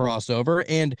them to cross over.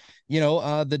 And,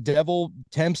 the devil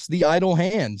tempts the idle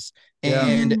hands. Yeah.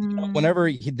 And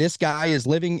whenever this guy is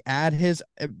living at his,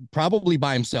 probably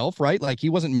by himself, right? Like, he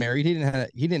wasn't married. He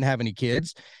didn't have any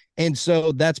kids. And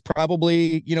so that's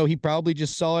probably, he probably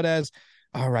just saw it as,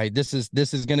 all right, this is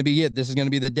going to be it. This is going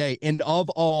to be the day. And of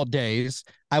all days,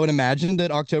 I would imagine that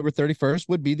October 31st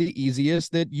would be the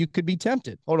easiest that you could be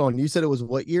tempted. Hold on. You said it was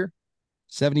what year?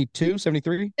 72,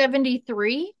 73?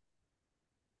 73.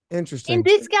 Interesting. And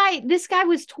this guy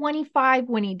was 25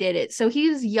 when he did it. So he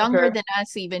was younger than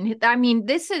us even. I mean,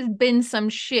 this has been some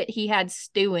shit he had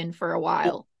stewing for a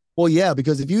while. Well, yeah,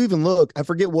 because if you even look, I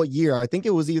forget what year, I think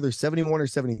it was either 71 or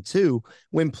 72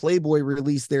 when Playboy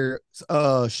released their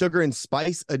Sugar and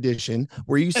Spice edition,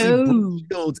 where you see Brooke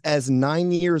Shields as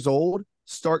 9 years old,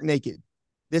 stark naked.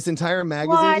 This entire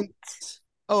magazine. What?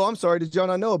 Oh, I'm sorry. Did y'all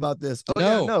not know about this? Oh,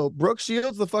 no. Yeah, no. Brooke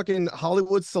Shields, the fucking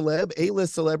Hollywood celeb,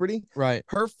 A-list celebrity. Right.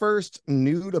 Her first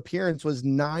nude appearance was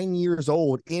 9 years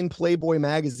old in Playboy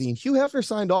magazine. Hugh Hefner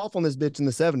signed off on this bitch in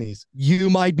the 70s. You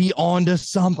might be onto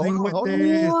something with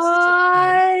this.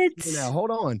 What? Now,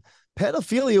 hold on.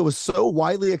 pedophilia was so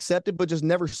widely accepted, but just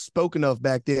never spoken of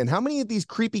back then. How many of these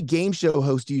creepy game show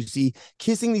hosts do you see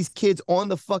kissing these kids on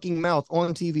the fucking mouth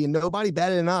on TV and nobody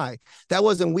batted an eye? That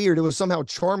wasn't weird. It was somehow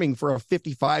charming for a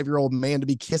 55-year-old man to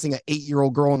be kissing an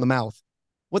 8-year-old girl in the mouth.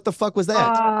 What the fuck was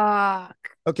that? Fuck.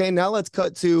 Okay, now let's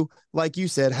cut to, like you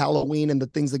said, Halloween and the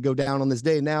things that go down on this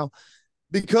day. Now,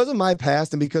 because of my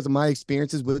past and because of my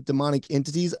experiences with demonic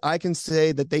entities, I can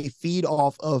say that they feed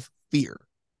off of fear.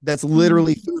 That's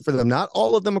literally food for them. Not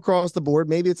all of them across the board.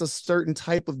 Maybe it's a certain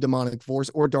type of demonic force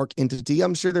or dark entity.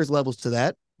 I'm sure there's levels to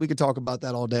that. We could talk about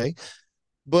that all day.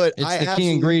 But It's the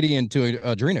key ingredient to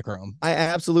adrenochrome. I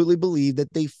absolutely believe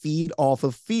that they feed off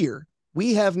of fear.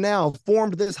 We have now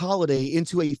formed this holiday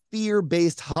into a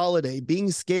fear-based holiday,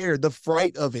 being scared, the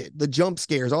fright of it, the jump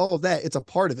scares, all of that. It's a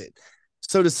part of it.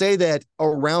 So to say that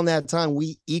around that time,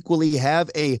 we equally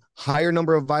have a higher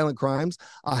number of violent crimes,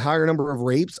 a higher number of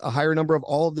rapes, a higher number of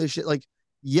all of this shit. Like,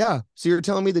 yeah. So you're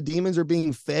telling me the demons are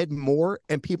being fed more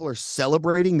and people are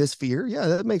celebrating this fear? Yeah,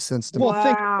 that makes sense to me. Well,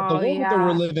 think of the world that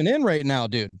we're living in right now,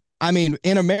 dude. I mean,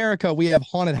 in America, we have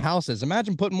haunted houses.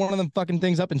 Imagine putting one of them fucking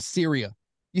things up in Syria.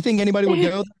 You think anybody would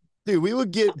go? Dude, we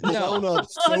would get blown up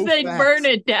so they fast. burn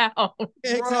it down.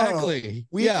 Exactly.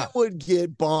 We would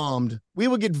get bombed. We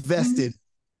would get vested.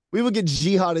 We would get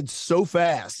jihaded so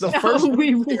fast. The first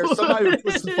we there, somebody would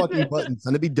push the fucking buttons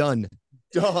and it'd be done.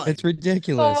 Done. It's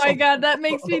ridiculous. Oh my god, that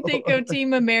makes me think of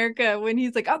Team America when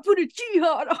he's like, "I'll put a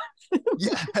jihad on."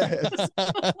 Yes.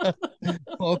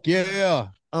 Fuck yeah.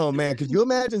 Oh man, could you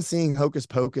imagine seeing Hocus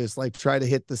Pocus like try to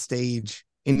hit the stage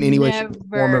in any way, shape,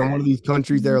 or form in one of these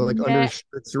countries that are like under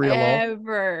strict Sharia law?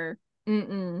 Ever.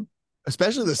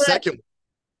 Especially the second one.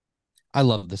 I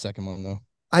love the second one though.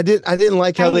 I didn't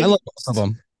like how they. I love both of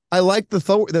them. I liked the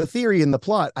theory and the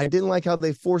plot. I didn't like how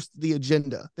they forced the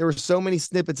agenda. There were so many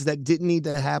snippets that didn't need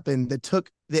to happen that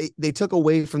they took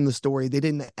away from the story. They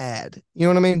didn't add. You know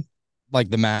what I mean? Like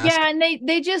the mask. Yeah, and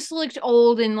they just looked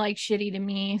old and like shitty to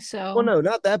me. So well, no,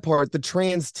 not that part. The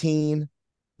trans teen.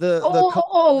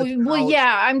 Well,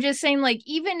 yeah. I'm just saying, like,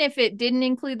 even if it didn't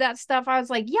include that stuff, I was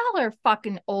like, y'all are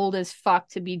fucking old as fuck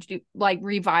to be like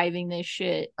reviving this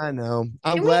shit. I know.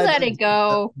 Can we let it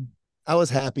go? I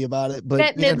was happy about it, but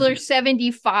Bette Midler's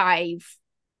 75,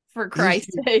 for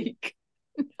Christ's sake.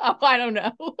 Oh, I don't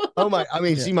know. Oh my! I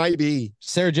mean, she might be.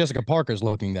 Sarah Jessica Parker's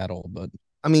looking that old, but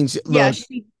I mean,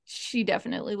 she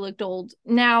definitely looked old.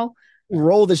 Now, the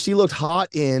role that she looked hot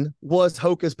in was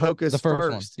Hocus Pocus. The first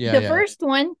one. Yeah, the first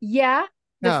one,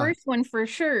 first one for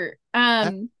sure.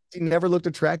 She never looked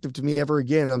attractive to me ever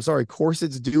again. I'm sorry,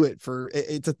 corsets do it for.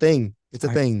 It's a thing. It's a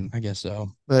thing. I guess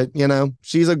so. But, you know,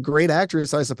 she's a great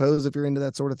actress, I suppose, if you're into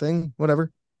that sort of thing.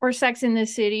 Whatever. Or Sex in the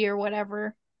City or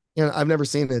whatever. You know, I've never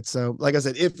seen it. So, like I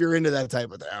said, if you're into that type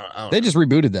of thing. They just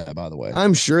rebooted that, by the way.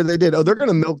 I'm sure they did. Oh, they're going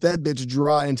to milk that bitch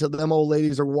dry until them old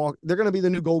ladies are They're going to be the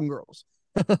new Golden Girls.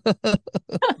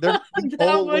 That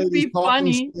would be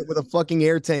funny. With a fucking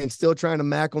air tank, still trying to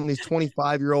mac on these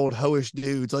 25-year-old hoish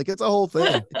dudes. Like, it's a whole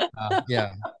thing.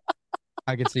 Yeah.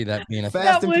 I could see that being a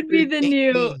That would be the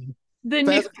new... Fast and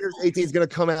Furious 18 is going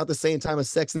to come out at the same time as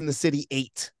Sex in the City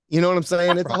 8. You know what I'm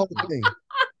saying? It's a whole thing.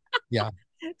 Yeah.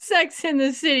 Sex in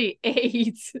the City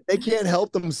 8. They can't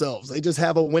help themselves. They just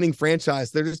have a winning franchise.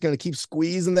 They're just going to keep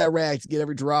squeezing that rag to get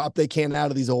every drop they can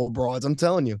out of these old broads. I'm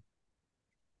telling you.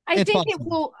 I think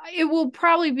it will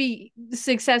probably be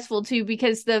successful too,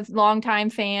 because the longtime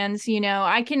fans, you know,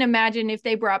 I can imagine if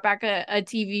they brought back a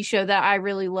TV show that I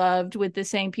really loved with the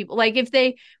same people, like if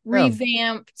they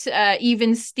revamped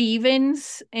Even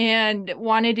Stevens and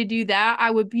wanted to do that,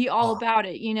 I would be all about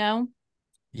it, you know?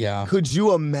 Yeah. Could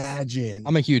you imagine?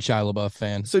 I'm a huge Shia LaBeouf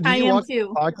fan. So do you watch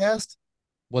the podcast?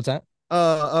 What's that?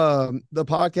 The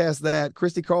podcast that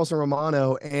Christy Carlson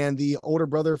Romano and the older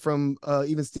brother from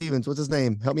Even Stevens, what's his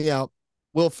name? Help me out.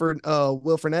 Will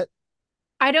Fernet.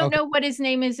 I don't know what his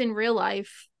name is in real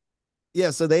life.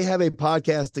 Yeah, so they have a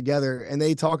podcast together and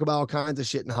they talk about all kinds of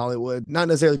shit in Hollywood, not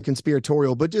necessarily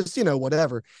conspiratorial, but just, you know,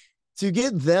 whatever. To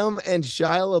get them and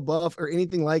Shia LaBeouf or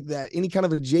anything like that, any kind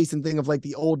of adjacent thing of like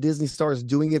the old Disney stars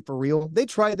doing it for real. They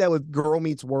tried that with Girl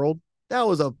Meets World. That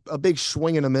was a big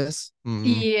swing and a miss.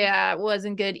 Yeah, it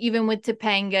wasn't good. Even with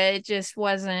Topanga, it just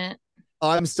wasn't.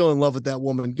 I'm still in love with that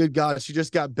woman. Good God, she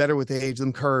just got better with age.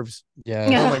 Them curves.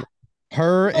 Yeah.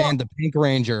 Her and the Pink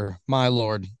Ranger, my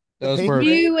lord. Those were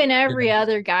you and every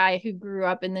other guy who grew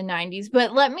up in the 90s.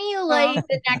 But let me lay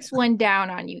the next one down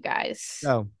on you guys.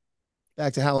 Oh,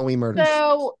 back to Halloween murders.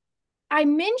 So I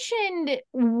mentioned,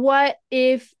 what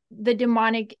if the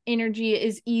demonic energy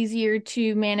is easier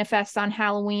to manifest on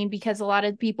Halloween because a lot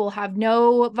of people have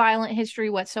no violent history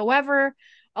whatsoever.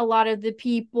 A lot of the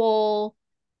people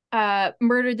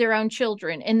murdered their own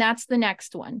children, and that's the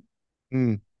next one.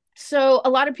 Mm. So a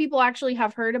lot of people actually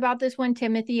have heard about this one,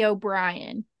 Timothy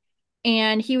O'Brien.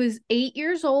 And he was 8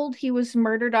 years old. He was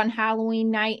murdered on Halloween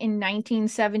night in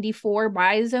 1974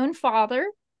 by his own father.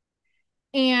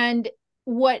 And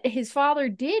what his father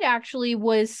did actually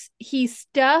was he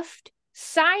stuffed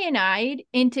cyanide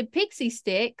into pixie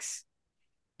sticks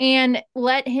and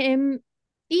let him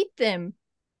eat them.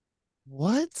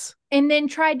 What? And then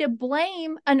tried to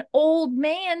blame an old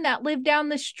man that lived down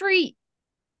the street.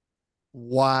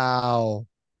 Wow.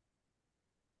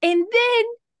 And then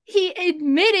he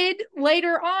admitted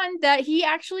later on that he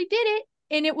actually did it,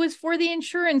 and it was for the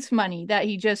insurance money that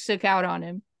he just took out on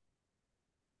him.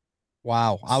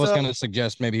 Wow. I was going to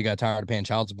suggest maybe he got tired of paying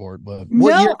child support, but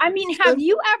no, I mean, have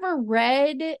you ever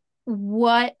read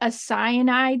what a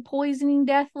cyanide poisoning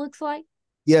death looks like?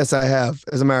 Yes, I have.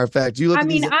 As a matter of fact, I'm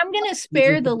going to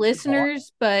spare the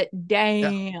listeners, but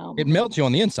damn. Yeah. It melts you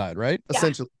on the inside, right?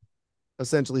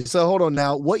 Essentially. So hold on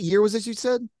now. What year was this you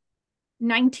said?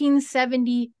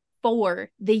 1974,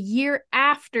 the year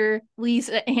after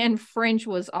Lisa Ann French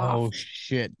was off. Oh,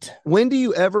 shit. When do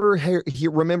you ever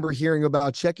remember hearing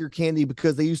about Check Your Candy,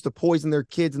 because they used to poison their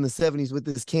kids in the 70s with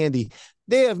this candy?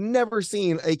 They have never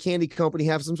seen a candy company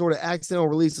have some sort of accidental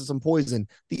release of some poison.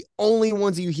 The only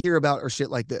ones you hear about are shit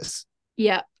like this.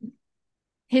 Yep.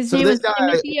 His name is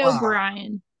Timothy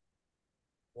O'Brien.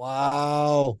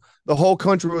 Wow. The whole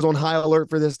country was on high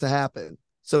alert for this to happen.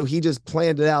 So he just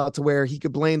planned it out to where he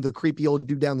could blame the creepy old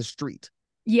dude down the street.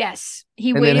 Yes,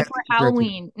 he waited for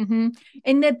Halloween. Mm-hmm.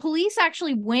 And the police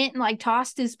actually went and like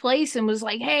tossed his place and was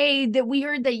like, "Hey, that we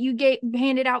heard that you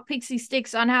handed out pixie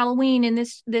sticks on Halloween, and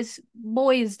this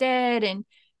boy is dead." And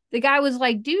the guy was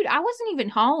like, "Dude, I wasn't even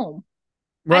home.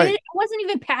 Right. I wasn't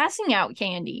even passing out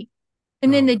candy."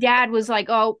 And then the dad was like,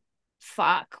 "Oh,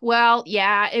 fuck. Well,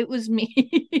 yeah, it was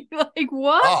me." Like,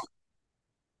 what? Oh.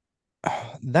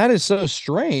 That is so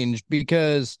strange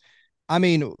because, I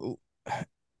mean,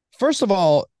 first of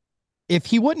all, if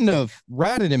he wouldn't have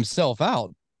ratted himself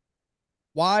out,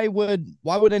 why would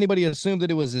anybody assume that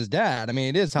it was his dad? I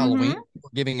mean, it is Halloween,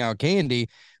 giving out candy.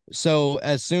 So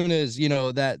as soon as,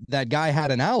 that guy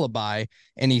had an alibi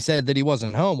and he said that he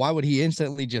wasn't home, why would he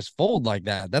instantly just fold like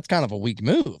that? That's kind of a weak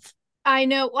move. I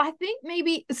know. Well, I think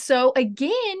maybe so.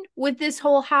 Again, with this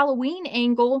whole Halloween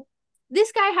angle,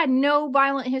 this guy had no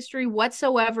violent history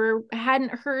whatsoever,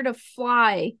 hadn't heard a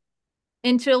fly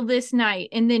until this night,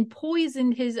 and then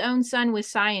poisoned his own son with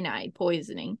cyanide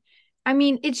poisoning. I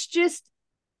mean, it's just,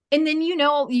 and then,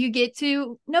 you get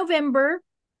to November,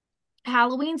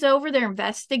 Halloween's over, they're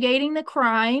investigating the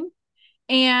crime,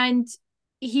 and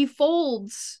he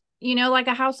folds, like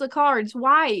a house of cards.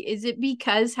 Why? Is it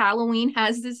because Halloween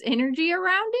has this energy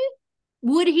around it?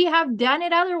 Would he have done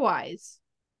it otherwise?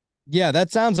 Yeah, that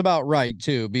sounds about right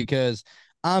too, because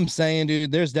I'm saying,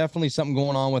 dude, there's definitely something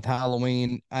going on with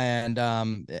Halloween. And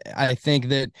I think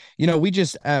that, we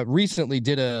just recently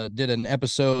did an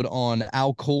episode on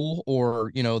alcohol,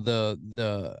 or,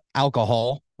 the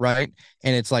alcohol, right?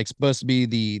 And it's like supposed to be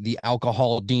the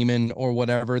alcohol demon or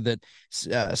whatever that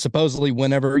supposedly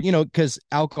whenever, because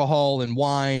alcohol and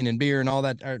wine and beer and all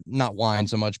that, are not wine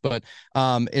so much, but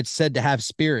it's said to have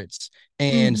spirits.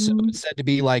 And so it's said to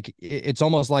be like, it's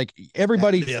almost like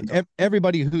everybody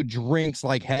who drinks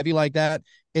like heavy like that,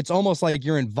 it's almost like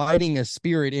you're inviting a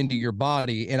spirit into your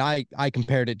body. And I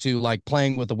compared it to like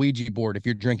playing with a Ouija board if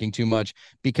you're drinking too much,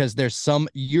 because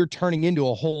you're turning into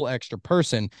a whole extra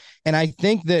person. And I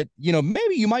think that,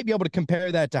 maybe you might be able to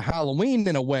compare that to Halloween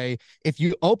in a way. If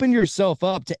you open yourself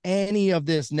up to any of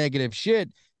this negative shit,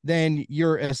 then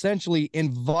you're essentially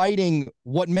inviting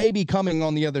what may be coming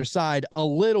on the other side a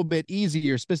little bit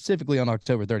easier, specifically on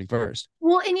October 31st.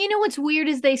 Well, and what's weird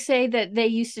is they say that they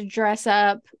used to dress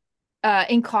up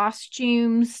in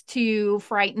costumes to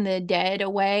frighten the dead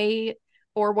away,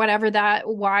 or whatever that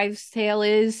wives' tale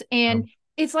is. And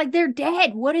it's like, they're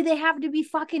dead. What do they have to be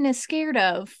fucking scared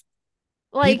of?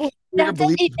 Like, it never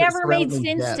made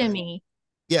sense to me.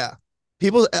 Yeah.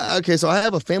 People, okay, so I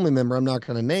have a family member I'm not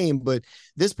going to name, but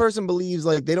this person believes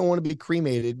like they don't want to be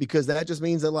cremated because that just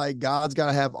means that like God's got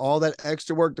to have all that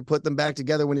extra work to put them back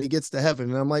together when he gets to heaven.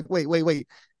 And I'm like, wait.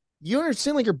 You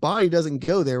understand like your body doesn't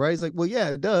go there, right? He's like, well, yeah,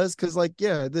 it does. Cause like,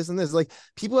 yeah, this and this, like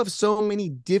people have so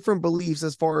many different beliefs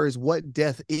as far as what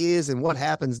death is and what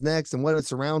happens next and what it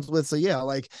surrounds with. So yeah,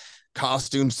 like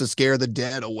costumes to scare the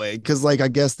dead away. Cause like, I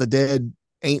guess the dead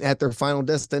ain't at their final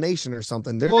destination or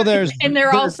something.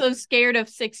 They're also scared of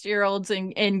 6-year-olds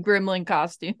in gremlin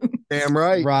costume. Damn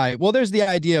right. Right. Well, there's the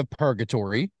idea of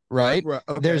purgatory, right? Right,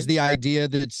 okay. There's the idea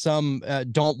that some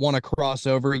don't want to cross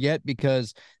over yet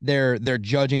because they're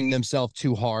judging themselves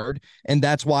too hard, and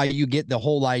that's why you get the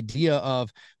whole idea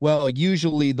of, well,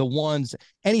 usually the ones,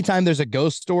 anytime there's a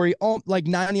ghost story, like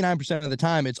 99% of the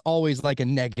time, it's always like a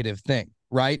negative thing.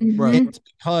 Right. Right. It's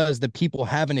because the people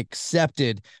haven't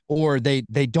accepted, or they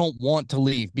don't want to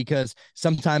leave, because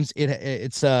sometimes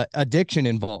it's addiction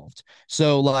involved.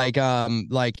 So like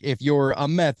if you're a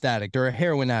meth addict or a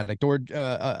heroin addict or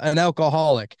an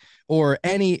alcoholic or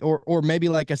or maybe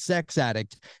like a sex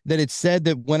addict, that it's said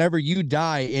that whenever you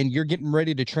die and you're getting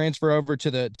ready to transfer over to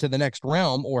the next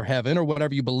realm or heaven or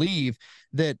whatever you believe,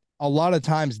 that a lot of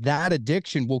times that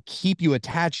addiction will keep you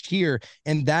attached here,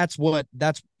 and that's where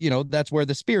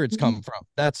the spirits come from.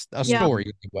 That's a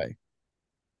story anyway.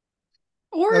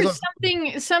 Or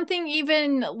something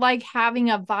even like having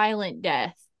a violent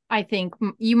death. I think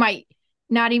you might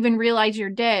not even realize you're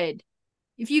dead.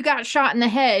 If you got shot in the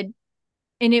head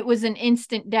and it was an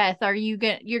instant death, you're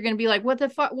gonna be like, what the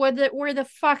fuck? Where the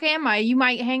fuck am I? You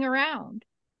might hang around.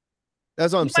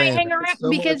 That's what I'm saying. Hang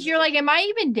around because you're like, am I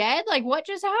even dead? Like, what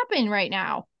just happened right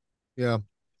now? Yeah.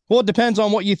 Well, it depends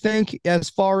on what you think as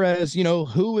far as,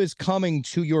 who is coming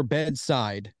to your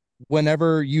bedside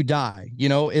whenever you die.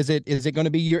 Is it going to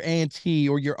be your auntie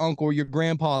or your uncle or your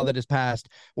grandpa that has passed,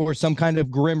 or some kind of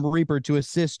grim reaper to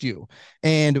assist you?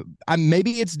 And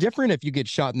maybe it's different if you get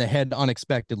shot in the head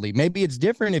unexpectedly. Maybe it's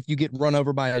different if you get run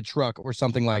over by a truck or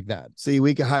something like that. See,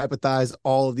 we can hypothesize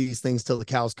all of these things till the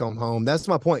cows come home. That's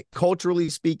my point. Culturally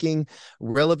speaking,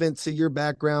 relevant to your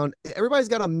background, everybody's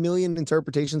got a million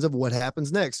interpretations of what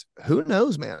happens next. Who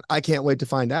knows, man? I can't wait to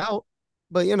find out.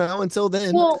 But until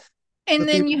then. Well, and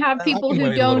then you have people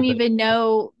who don't even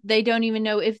know, they don't even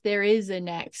know if there is a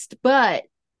next. But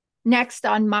next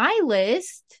on my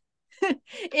list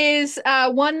is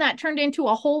one that turned into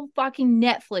a whole fucking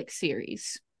Netflix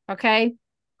series. Okay.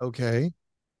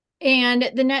 And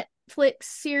the Netflix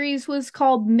series was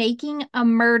called Making a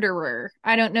Murderer.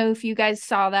 I don't know if you guys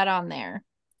saw that on there.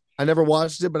 I never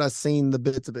watched it, but I've seen the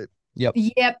bits of it. Yep.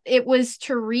 It was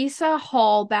Teresa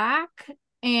Hallback,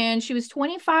 and she was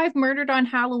 25, murdered on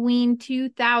Halloween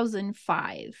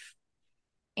 2005.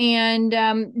 And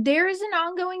there is an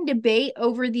ongoing debate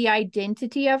over the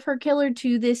identity of her killer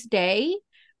to this day.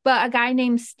 But a guy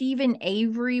named Stephen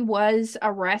Avery was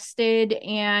arrested,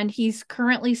 and he's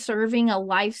currently serving a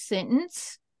life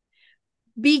sentence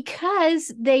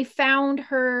because they found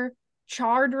her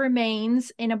charred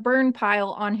remains in a burn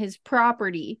pile on his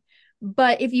property.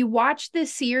 But if you watch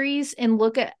this series and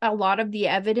look at a lot of the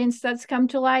evidence that's come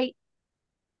to light,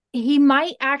 he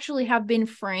might actually have been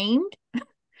framed.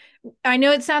 I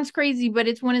know it sounds crazy, but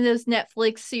it's one of those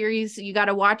Netflix series. You got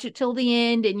to watch it till the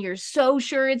end and you're so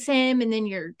sure it's him. And then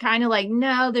you're kind of like,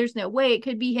 no, there's no way it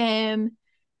could be him.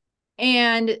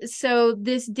 And so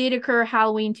this did occur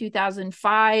Halloween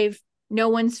 2005. No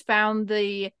one's found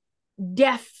the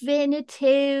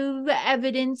definitive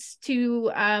evidence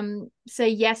to say,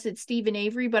 yes, it's Stephen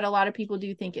Avery, but a lot of people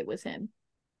do think it was him.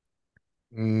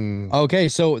 Okay.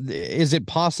 So is it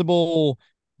possible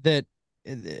that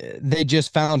they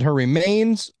just found her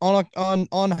remains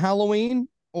on Halloween,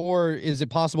 or is it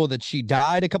possible that she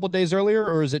died a couple of days earlier,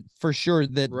 or is it for sure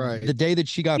that the day that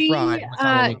she got fried was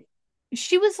Halloween?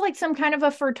 She was like some kind of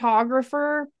a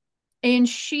photographer, and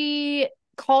she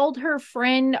called her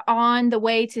friend on the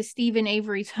way to Stephen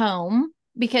Avery's home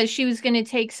because she was going to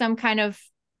take some kind of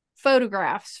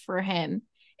photographs for him.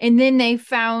 And then they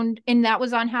found, and that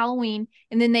was on Halloween,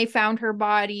 and then they found her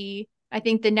body, I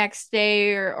think the next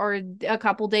day or a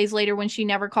couple days later, when she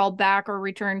never called back or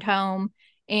returned home,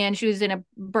 and she was in a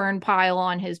burn pile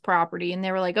on his property. And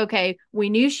they were like, okay, we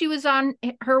knew she was on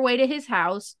her way to his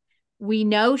house. We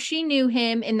know she knew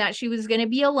him and that she was going to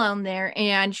be alone there,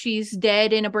 and she's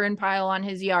dead in a burn pile on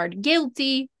his yard.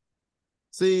 Guilty.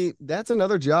 See, that's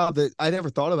another job that I never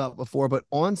thought about before, but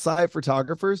on-site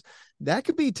photographers, that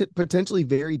could be potentially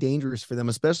very dangerous for them,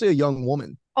 especially a young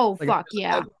woman. Oh, like, fuck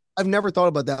yeah. I've never thought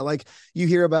about that. Like, you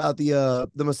hear about the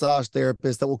massage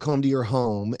therapist that will come to your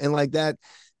home, and like that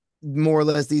more or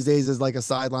less these days is like a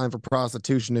sideline for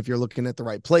prostitution if you're looking at the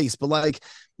right place. But like,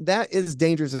 that is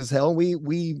dangerous as hell.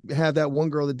 We have that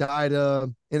one girl that died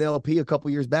in LP a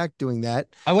couple years back doing that.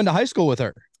 I went to high school with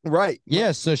her. Right.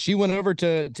 Yeah. So she went over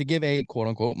to give a quote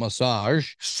unquote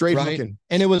massage. Straight hooking.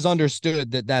 And it was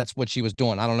understood that that's what she was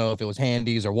doing. I don't know if it was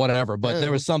handies or whatever, but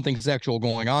there was something sexual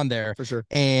going on there. For sure.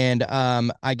 And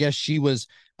I guess she was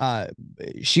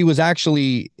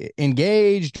actually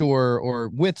engaged or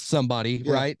with somebody,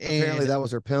 right? Apparently and that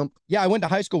was her pimp. Yeah, I went to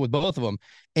high school with both of them,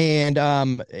 and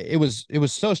it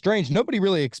was so strange. Nobody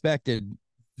really expected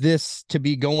this to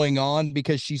be going on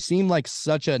because she seemed like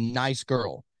such a nice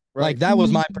girl. Right. Like that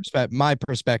was my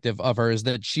perspective of her, is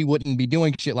that she wouldn't be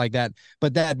doing shit like that.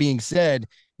 But that being said,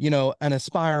 you know, an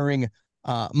aspiring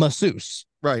masseuse,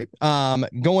 Right.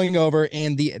 going over,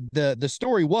 and the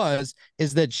story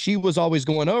is that she was always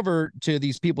going over to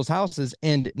these people's houses,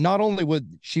 and not only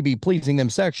would she be pleasing them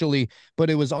sexually,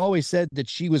 but it was always said that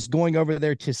she was going over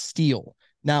there to steal.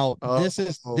 Now, this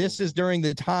is during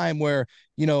the time where,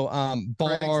 you know,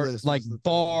 bars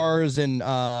and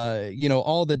you know,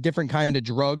 all the different kind of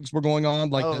drugs were going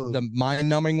on, like the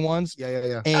mind-numbing ones.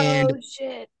 Yeah. And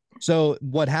shit. so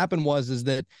what happened is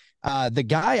that the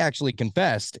guy actually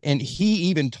confessed, and he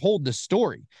even told the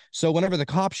story. So whenever the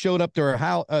cops showed up to her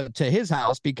house, to his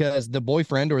house, because the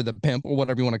boyfriend or the pimp or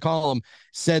whatever you want to call him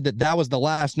said that was the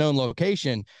last known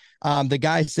location, the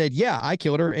guy said, "Yeah, I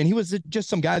killed her," and he was just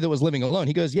some guy that was living alone.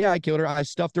 He goes, "Yeah, I killed her. I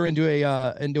stuffed her into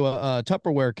a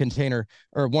Tupperware container,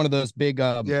 or one of those big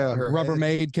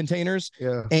Rubbermaid containers."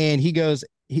 Yeah, and he goes,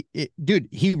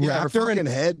 he wrapped her in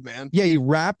head, man. Yeah, he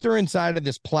wrapped her inside of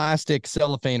this plastic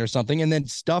cellophane or something, and then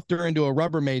stuffed her into a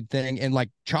Rubbermaid thing, and like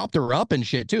chopped her up and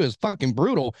shit too. It's fucking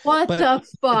brutal. What the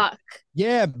fuck?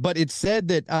 Yeah, but it said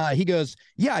that he goes,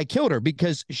 "Yeah, I killed her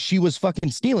because she was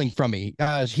fucking stealing from me."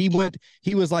 He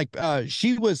was like,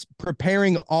 she was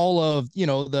preparing all of, you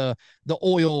know, the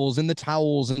oils and the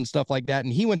towels and stuff like that,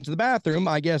 and he went to the bathroom,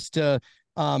 I guess, to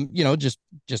you know, just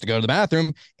to go to the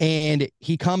bathroom, and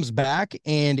he comes back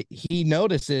and he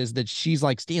notices that she's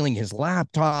like stealing his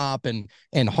laptop and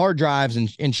hard drives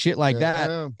and shit like that,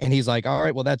 and he's like, "All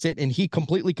right, well, that's it," and he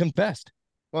completely confessed.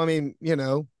 Well, I mean, you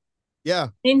know, yeah,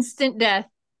 instant death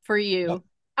for you.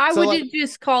 I would have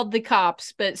just called the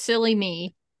cops, but silly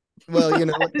me. Well, you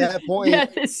know, at that point,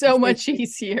 death is so much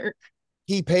easier.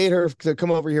 He paid her to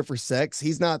come over here for sex.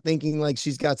 He's not thinking like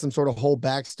she's got some sort of whole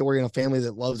backstory and a family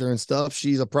that loves her and stuff.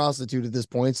 She's a prostitute at this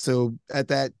point. So at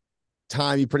that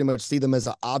time, you pretty much see them as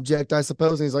an object, I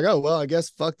suppose. And he's like, "Oh, well, I guess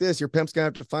fuck this. Your pimp's gonna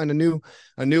have to find a new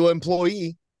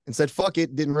employee," and said, "Fuck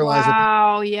it." Didn't realize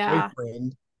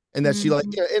boyfriend, and that she like,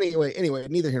 yeah, anyway,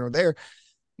 neither here nor there.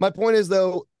 My point is,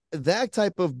 though, that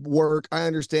type of work, I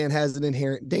understand, has an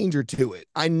inherent danger to it.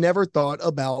 I never thought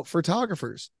about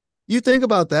photographers. You think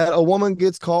about that. A woman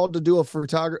gets called to do a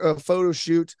photo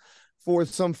shoot for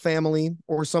some family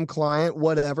or some client,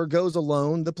 whatever, goes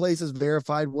alone. The place is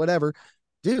verified, whatever.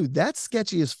 Dude, that's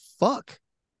sketchy as fuck.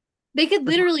 They could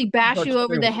literally bash you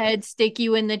over the head, stick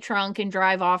you in the trunk, and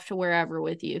drive off to wherever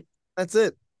with you. That's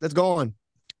it. That's gone.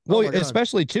 Well,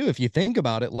 especially too, if you think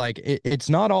about it, like it's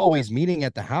not always meeting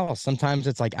at the house. Sometimes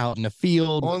it's like out in the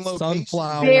field,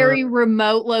 sunflower, very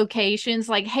remote locations.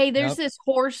 Like, hey, there's this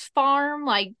horse farm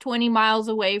like 20 miles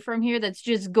away from here that's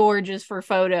just gorgeous for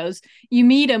photos. You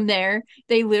meet them there.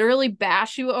 They literally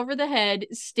bash you over the head,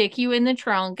 stick you in the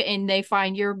trunk, and they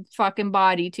find your fucking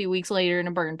body 2 weeks later in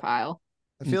a burn pile.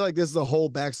 I feel like this is a whole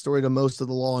backstory to most of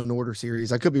the Law and Order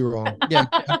series. I could be wrong. Yeah,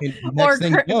 I mean, or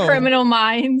Criminal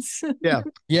Minds. Yeah.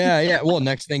 Well,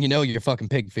 next thing you know, you're fucking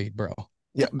pig feet, bro.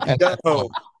 Yeah.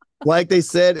 Like they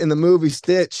said in the movie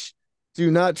Stitch,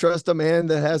 do not trust a man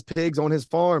that has pigs on his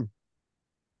farm.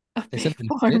 They said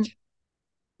Stitch?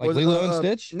 Like Lilo and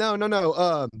Stitch?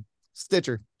 No.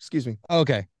 Stitcher. Excuse me.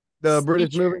 Okay. The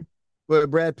British movie where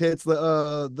Brad Pitt's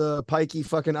the pikey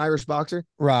fucking Irish boxer.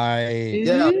 Right.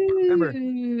 Yeah. Remember,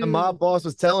 the mob boss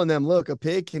was telling them, "Look, a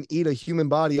pig can eat a human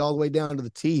body all the way down to the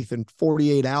teeth in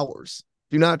 48 hours.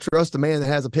 Do not trust a man that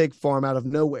has a pig farm out of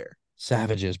nowhere."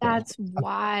 Savages, bro. That's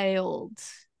wild.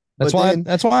 That's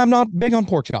why I'm not big on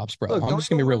pork chops, bro. Look, I'm just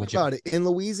gonna be real with you. About it. In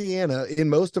Louisiana, in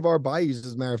most of our bayous,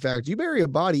 as a matter of fact, you bury a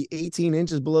body 18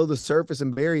 inches below the surface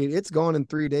and bury it, it's gone in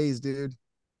 3 days, dude.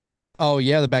 Oh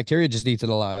yeah, the bacteria just eats it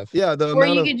alive. Yeah, or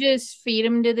you could just feed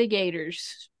them to the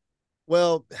gators.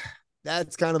 Well,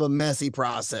 that's kind of a messy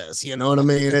process, you know what I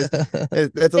mean?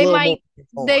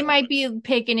 They might be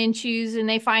picking and choosing.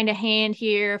 They find a hand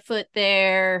here, a foot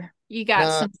there. You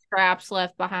got some scraps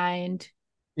left behind.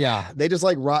 Yeah, they just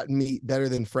like rotten meat better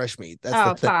than fresh meat.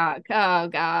 That's fuck. Oh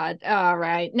God. All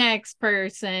right, next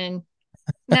person.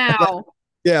 Now.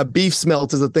 Yeah, beef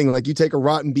smelts is a thing. Like you take a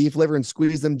rotten beef liver and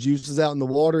squeeze them juices out in the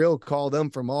water, it'll call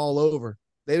them from all over.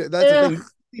 That's the thing.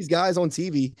 These guys on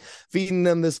TV feeding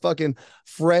them this fucking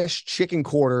fresh chicken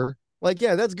quarter. Like,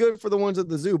 yeah, that's good for the ones at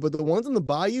the zoo, but the ones in the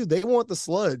bayou, they want the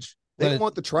sludge. They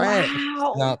want the trash.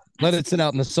 Wow. Let it sit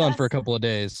out in the sun for a couple of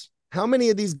days. How many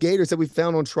of these gators have we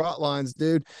found on trot lines,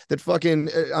 dude? That fucking,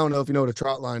 I don't know if you know what a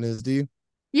trot line is, do you?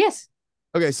 Yes.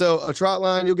 Okay, so a trot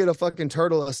line, you'll get a fucking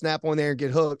turtle, a snap on there and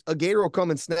get hooked. A gator will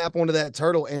come and snap onto that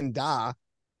turtle and die.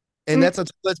 And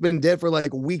that's been dead for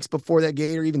like weeks before that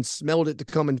gator even smelled it to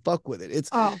come and fuck with it. It's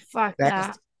fuck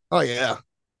that. Oh yeah.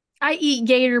 I eat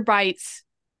gator bites.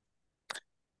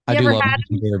 I You do ever love had me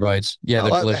some gator bites. Yeah,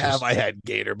 they're Oh, delicious. have I had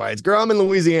gator bites? Girl, I'm in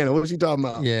Louisiana. What you talking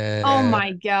about? Oh Yeah.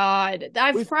 my God.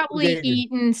 I've We probably gator.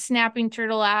 eaten snapping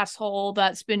turtle asshole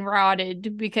that's been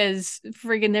rotted because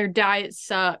friggin' their diet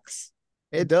sucks.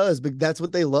 It does, but that's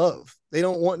what they love. They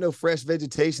don't want no fresh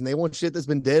vegetation. They want shit that's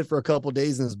been dead for a couple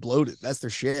days and is bloated. That's their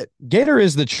shit. Gator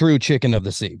is the true chicken of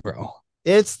the sea, bro.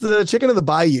 It's the chicken of the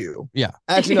bayou. Yeah.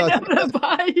 Actually, no, I'm gonna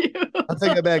buy you. I'll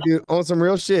take that back, dude. On some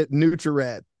real shit,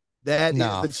 Nutri-Red. That is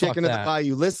Nah, the fuck chicken of the that.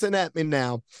 bayou. Listen at me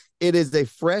now. It is a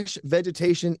fresh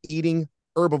vegetation eating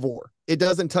herbivore. It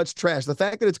doesn't touch trash. The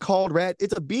fact that it's called rat,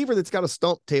 it's a beaver that's got a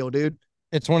stump tail, dude.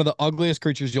 It's one of the ugliest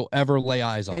creatures you'll ever lay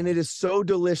eyes on. And it is so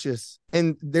delicious.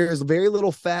 And there's very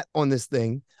little fat on this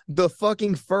thing. The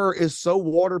fucking fur is so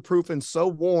waterproof and so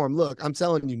warm. Look, I'm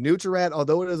telling you, Nutri-Rat,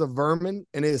 although it is a vermin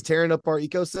and it is tearing up our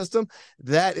ecosystem,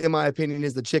 that, in my opinion,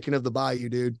 is the chicken of the bayou,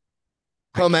 dude.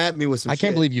 Come at me with some I shit.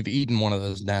 can't believe you've eaten one of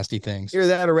those nasty things. Either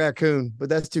that or raccoon, but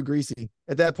that's too greasy.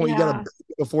 At that point, you got to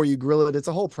Yeah. before you grill it. It's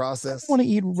a whole I process. want to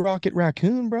eat rocket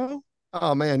raccoon, bro.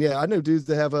 Oh man, yeah, I know dudes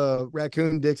that have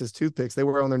raccoon dicks as toothpicks. They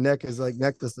wear on their neck as like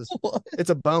necklaces. What? It's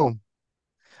a bone.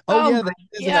 Oh, yeah, my that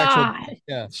is an actual. God.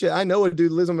 Yeah, Shit, I know a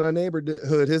dude lives in my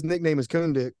neighborhood. His nickname is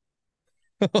Coon Dick.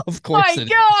 of course My it is.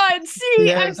 God.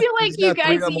 See, I Yes, feel like he's you got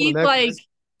three guys of them on eat the like necklace.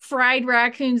 fried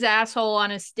raccoon's asshole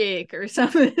on a stick or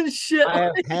something. Shit I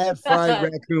have like had fried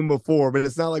that. raccoon before, but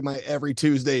it's not like my every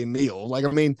Tuesday meal. Like,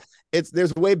 I mean,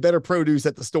 there's way better produce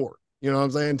at the store. You know what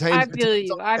I'm saying? I feel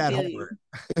you. I that feel you.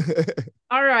 hard.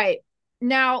 All right.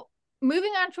 Now,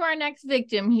 moving on to our next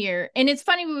victim here. And it's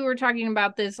funny we were talking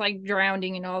about this like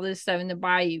drowning and all this stuff in the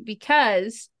bayou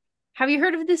because have you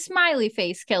heard of the smiley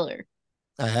face killer?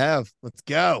 I have. Let's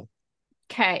go.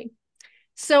 Okay.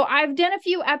 So I've done a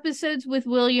few episodes with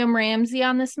William Ramsey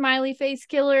on the smiley face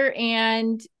killer,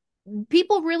 and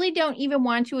people really don't even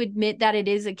want to admit that it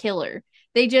is a killer.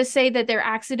 They just say that they're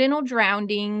accidental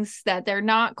drownings, that they're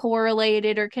not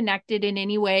correlated or connected in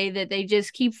any way, that they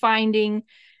just keep finding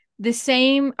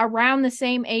around the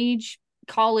same age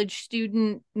college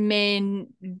student men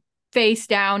face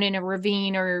down in a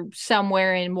ravine or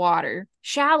somewhere in water,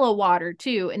 shallow water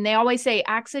too. And they always say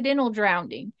accidental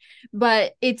drowning,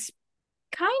 but it's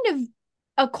kind of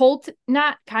a cult,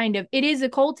 not kind of, it is a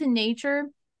cult in nature.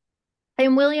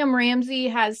 And William Ramsey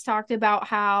has talked about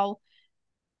how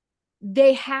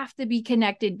they have to be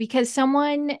connected because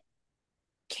someone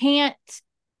can't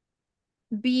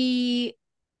be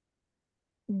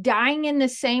dying in the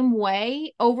same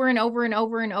way over and over and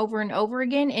over and over and over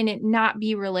again and it not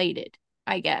be related,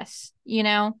 I guess, you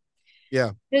know?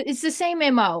 Yeah. It's the same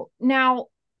MO. Now,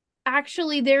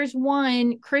 actually, there's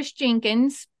one, Chris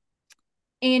Jenkins,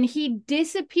 and he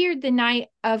disappeared the night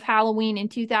of Halloween in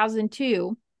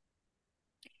 2002.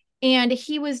 And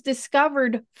he was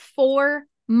discovered 4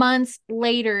 months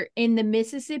later in the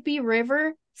Mississippi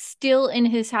River, still in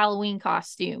his Halloween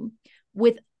costume,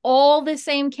 with all the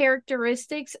same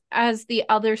characteristics as the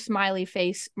other smiley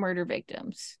face murder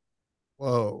victims.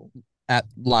 Whoa. That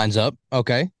lines up.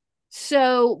 Okay.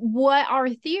 So what our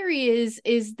theory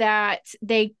is that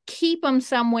they keep them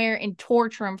somewhere and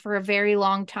torture them for a very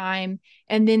long time,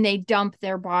 and then they dump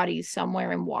their bodies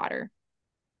somewhere in water.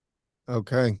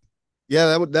 Okay.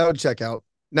 Yeah, that would check out.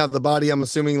 Now the body, I'm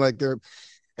assuming like they're,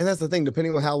 and that's the thing,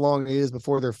 depending on how long it is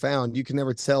before they're found, you can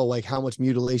never tell like how much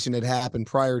mutilation had happened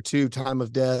prior to time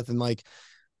of death. And like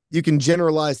you can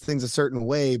generalize things a certain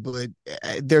way, but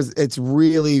it's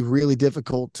really, really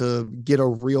difficult to get a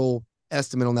real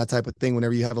estimate on that type of thing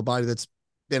whenever you have a body that's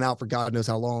been out for God knows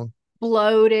how long.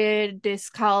 Bloated,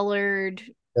 discolored,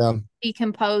 Yeah.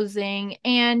 decomposing.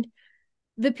 And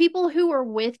the people who were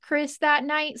with Chris that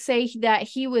night say that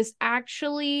he was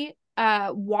actually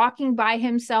walking by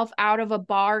himself out of a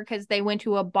bar because they went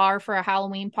to a bar for a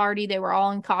Halloween party. They were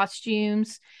all in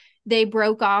costumes. They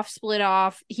broke off, split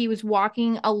off. He was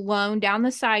walking alone down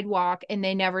the sidewalk and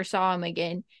they never saw him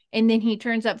again. And then he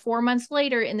turns up 4 months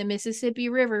later in the Mississippi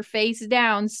River, face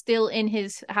down, still in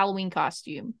his Halloween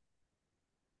costume.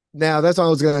 Now that's what I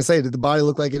was gonna say. Did the body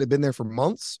look like it had been there for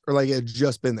months or like it had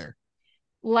just been there?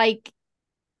 Like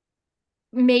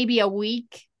maybe a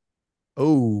week.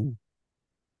 Oh.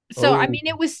 So, I mean,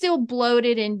 it was still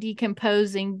bloated and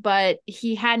decomposing, but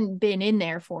he hadn't been in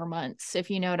there 4 months, if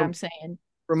you know what I'm saying.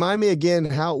 Remind me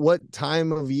again what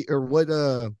time of year or what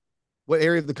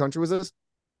area of the country was this?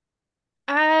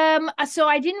 So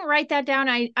I didn't write that down.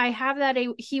 I have that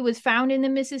he was found in the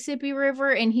Mississippi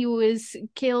River and he was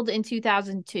killed in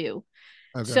 2002.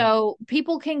 Okay. So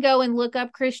people can go and look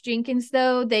up Chris Jenkins,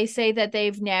 though. They say that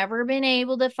they've never been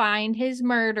able to find his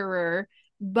murderer.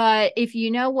 But if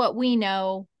you know what we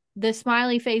know, the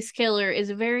smiley face killer is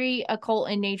very occult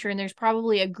in nature, and there's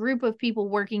probably a group of people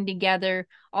working together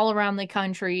all around the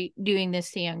country doing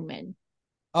this to young men.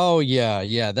 Oh yeah.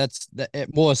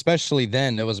 Well, especially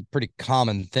then, it was a pretty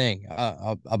common thing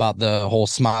about the whole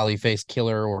smiley face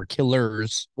killer or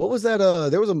killers. What was that?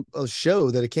 There was a show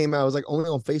that it came out. It was like only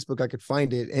on Facebook I could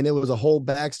find it, and it was a whole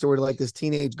backstory to like this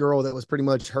teenage girl that was pretty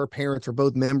much her parents were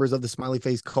both members of the smiley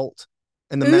face cult,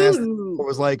 and the mask Ooh.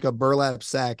 was like a burlap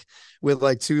sack with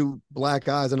like two black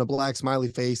eyes and a black smiley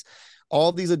face.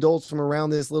 All these adults from around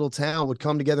this little town would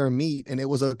come together and meet, and it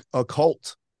was a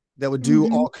cult that would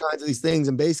do all kinds of these things.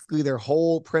 And basically their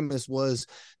whole premise was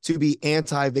to be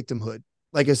anti-victimhood.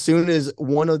 Like as soon as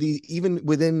one of the, even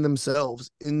within themselves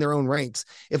in their own ranks,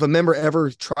 if a member ever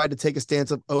tried to take a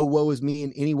stance of, oh, woe is me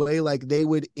in any way, like they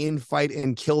would fight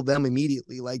and kill them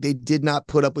immediately. Like they did not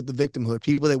put up with the victimhood.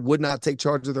 People that would not take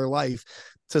charge of their life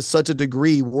to such a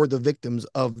degree were the victims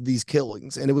of these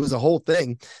killings. And it was a whole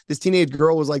thing. This teenage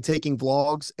girl was like taking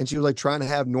vlogs and she was like trying to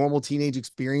have normal teenage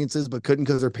experiences, but couldn't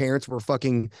because her parents were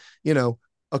fucking,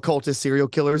 occultist serial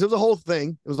killers. It was a whole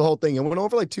thing. It went on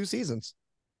for like 2 seasons.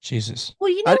 Jesus. Well,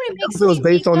 you I know didn't what it know makes if it was me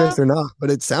based think on this of? or not,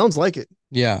 but it sounds like it.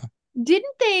 Yeah.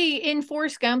 Didn't they, in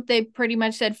Forrest Gump, they pretty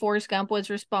much said Forrest Gump was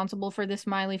responsible for the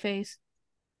smiley face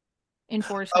in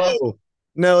Forrest Gump? Oh,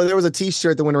 no, there was a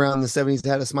t-shirt that went around in the 70s that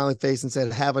had a smiley face and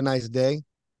said, have a nice day.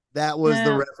 That was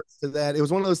the Yeah. reference to that. It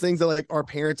was one of those things that like our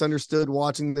parents understood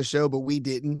watching the show, but we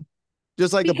didn't.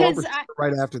 Just like the Because bumper sticker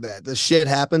right after that, the shit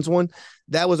happens one.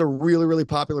 That was a really, really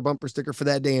popular bumper sticker for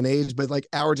that day and age, but like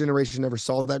our generation never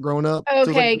saw that growing up. So it was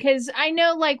Okay, like, because I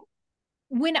know, like,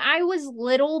 when I was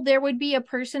little, there would be a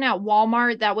person at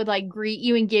Walmart that would like greet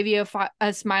you and give you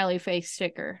a smiley face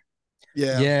sticker.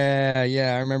 yeah.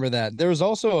 Yeah, I remember that. There was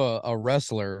also a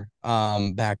wrestler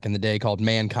back in the day called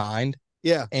Mankind,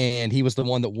 Yeah. and he was the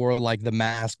one that wore like the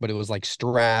mask, but it was like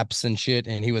straps and shit,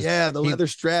 and he was Yeah, the he leather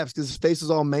straps because his face was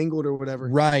all mangled or whatever.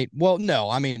 right. Well, no,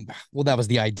 I mean, well, that was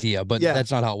the idea, but Yeah. that's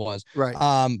not how it was. Right.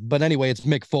 But anyway, it's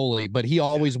Mick Foley, but he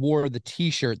always wore the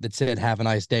t-shirt that said "Have a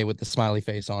nice day" with the smiley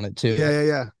face on it too.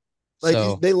 Yeah. Like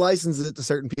So they licensed it to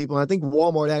certain people. And I think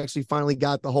Walmart actually finally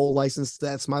got the whole license to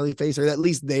that smiley face, or at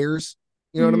least theirs.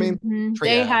 You know what I mean? Mhm.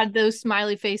 They had those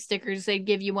smiley face stickers. They'd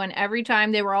give you one every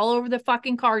time. They were all over the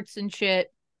fucking carts and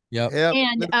shit. yep. Yep.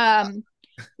 And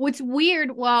what's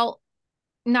weird, well,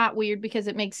 not weird because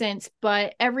it makes sense,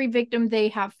 but every victim they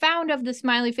have found of the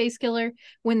smiley face killer,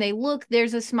 when they look,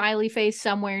 there's a smiley face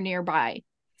somewhere nearby.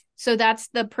 So that's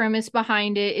the premise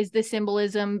behind it, is the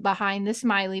symbolism behind the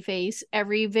smiley face.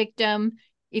 Every victim,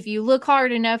 if you look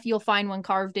hard enough, you'll find one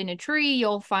carved in a tree,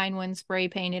 you'll find one spray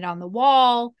painted on the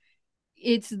wall.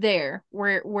 It's there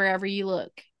wherever you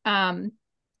look.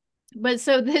 But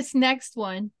so this next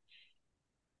one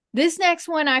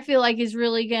I feel like is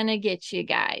really gonna get you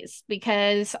guys,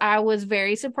 because I was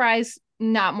very surprised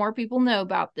not more people know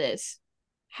about this.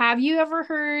 Have you ever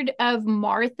heard of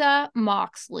Martha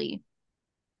Moxley?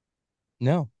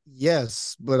 No.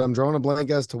 Yes, but I'm drawing a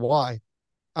blank as to why.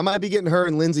 I might be getting her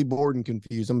and Lindsey Borden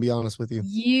confused. I'm gonna be honest with you.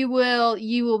 You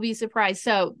will be surprised.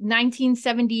 So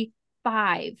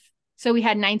 1975. So we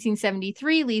had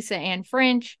 1973, Lisa Ann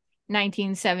French,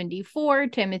 1974,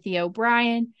 Timothy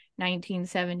O'Brien,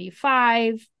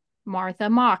 1975, Martha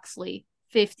Moxley,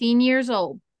 15 years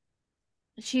old.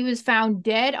 She was found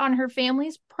dead on her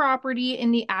family's property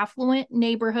in the affluent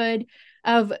neighborhood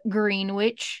of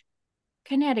Greenwich,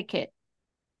 Connecticut.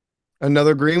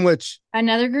 Another Greenwich.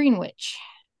 Another Greenwich.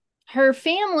 Her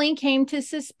family came to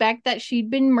suspect that she'd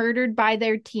been murdered by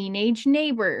their teenage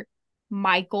neighbor,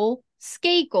 Michael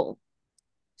Skakel.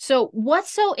 So,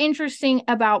 what's so interesting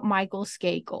about Michael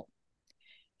Skakel?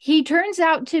 He turns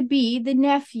out to be the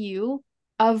nephew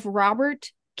of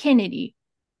Robert Kennedy.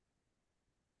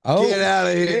 Oh, Get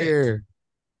out of here.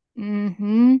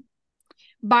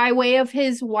 By way of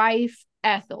his wife,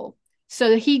 Ethel.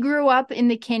 So he grew up in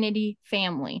the Kennedy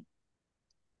family.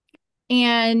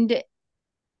 And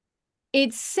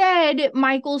it said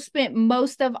Michael spent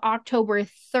most of October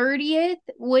 30th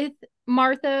with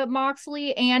Martha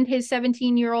Moxley and his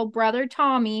 17-year-old brother,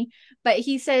 Tommy. But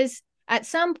he says at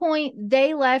some point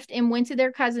they left and went to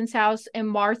their cousin's house, and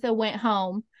Martha went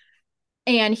home.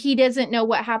 And he doesn't know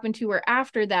what happened to her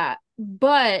after that.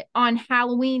 But on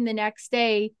Halloween the next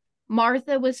day,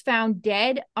 Martha was found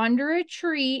dead under a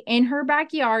tree in her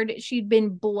backyard. She'd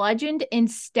been bludgeoned and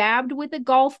stabbed with a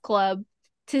golf club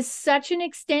to such an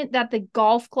extent that the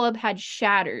golf club had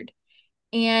shattered.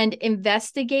 And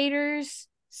investigators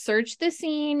searched the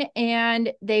scene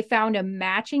and they found a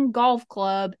matching golf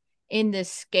club in the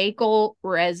Skakel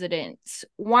residence.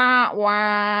 Wah,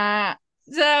 wah.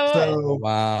 So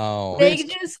Wow. they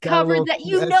Rich just got a covered little that. too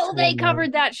You know, extra they on there.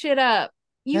 covered that shit up.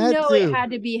 You Had know, to. it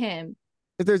had to be him.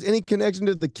 If there's any connection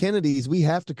to the Kennedys, we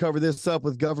have to cover this up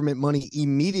with government money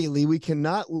immediately. We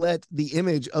cannot let the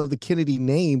image of the Kennedy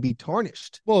name be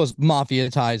tarnished. Well, it's mafia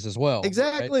ties as well. Right?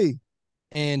 Exactly.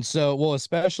 And so, well,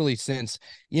 especially since,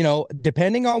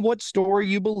 depending on what story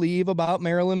you believe about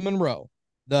Marilyn Monroe,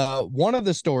 one of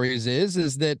the stories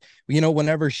is that,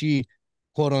 whenever she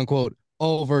quote unquote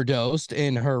overdosed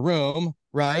in her room,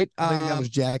 right? I think that was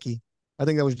Jackie. I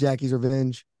think that was Jackie's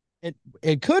revenge.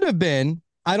 It could have been.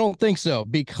 I don't think so,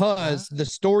 because the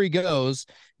story goes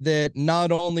that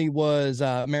not only was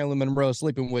Marilyn Monroe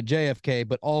sleeping with JFK,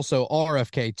 but also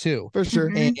RFK too. For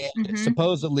sure. And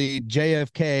supposedly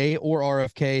JFK or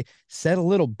RFK said a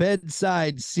little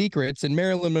bedside secrets, and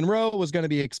Marilyn Monroe was going to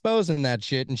be exposing that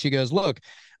shit. And she goes, "Look,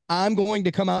 I'm going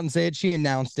to come out and say it." She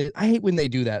announced it. I hate when they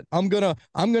do that. I'm gonna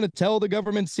tell the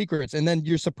government secrets, and then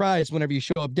you're surprised whenever you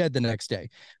show up dead the next day,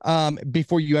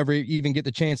 before you ever even get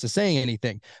the chance to say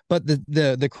anything. But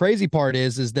the crazy part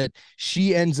is that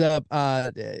she ends up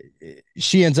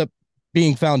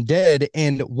being found dead,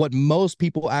 and what most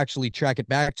people actually track it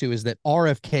back to is that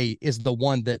RFK is the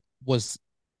one that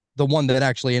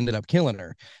actually ended up killing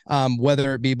her,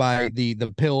 whether it be by the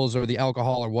pills or the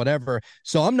alcohol or whatever.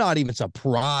 So I'm not even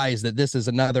surprised that this is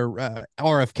another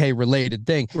RFK related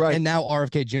thing. Right. And now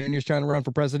RFK Jr. is trying to run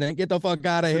for president. Get the fuck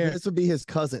out of here. This would be his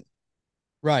cousin.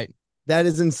 Right. That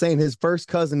is insane. His first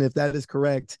cousin, if that is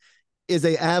correct, is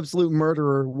a absolute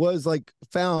murderer, was like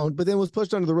found, but then was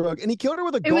pushed under the rug, and he killed her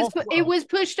with a golf club. It was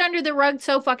pushed under the rug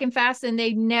so fucking fast, and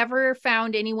they never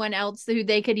found anyone else who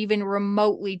they could even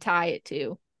remotely tie it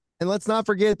to. And let's not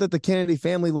forget that the Kennedy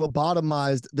family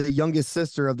lobotomized the youngest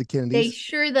sister of the Kennedys. They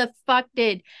sure the fuck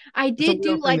did. I did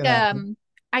do like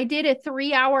I did a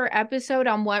 3-hour episode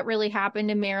on what really happened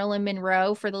to Marilyn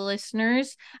Monroe for the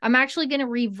listeners. I'm actually going to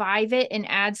revive it and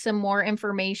add some more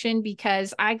information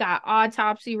because I got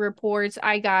autopsy reports.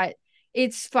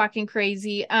 It's fucking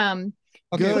crazy. Okay,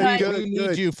 we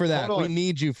need you for that. We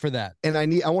need you for that. And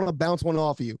I want to bounce one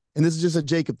off of you. And this is just a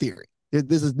Jacob theory.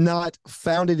 This is not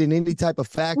founded in any type of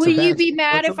facts. Will you be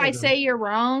mad if I say you're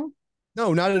wrong?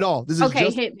 No, not at all. This is okay.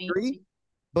 Just hit me. Theory,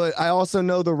 but I also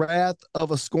know the wrath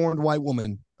of a scorned white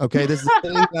woman. Okay, this is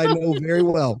something I know very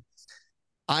well.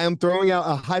 I am throwing out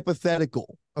a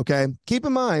hypothetical. Okay, keep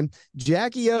in mind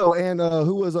Jackie O and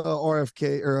who was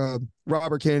RFK or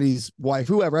Robert Kennedy's wife,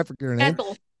 whoever, I forget her name.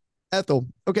 Ethel.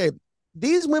 Okay,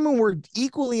 these women were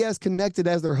equally as connected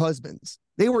as their husbands.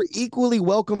 They were equally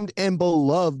welcomed and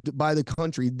beloved by the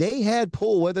country. They had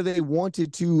pull, whether they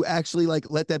wanted to actually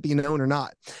let that be known or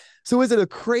not. So is it a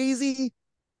crazy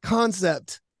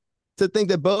concept to think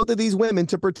that both of these women,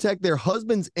 to protect their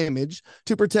husband's image,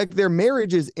 to protect their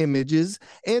marriage's images,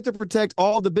 and to protect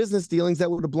all the business dealings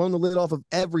that would have blown the lid off of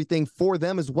everything for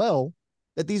them as well,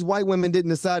 that these white women didn't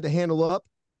decide to handle up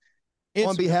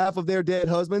on behalf of their dead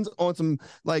husbands on some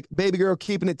baby girl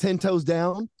keeping it 10 toes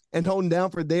down and holding down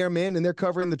for their men, and they're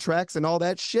covering the tracks and all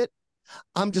that shit?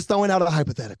 I'm just throwing out a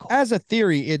hypothetical. As a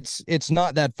theory, it's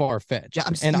not that far-fetched. Yeah,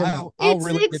 and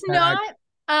it's not.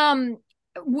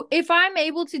 If I'm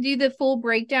able to do the full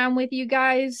breakdown with you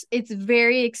guys, it's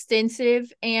very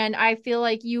extensive, and I feel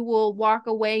like you will walk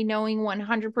away knowing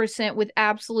 100% with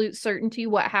absolute certainty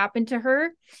what happened to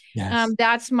her. Yes.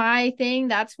 That's my thing.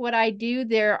 That's what I do.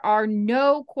 There are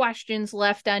no questions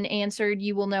left unanswered.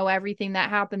 You will know everything that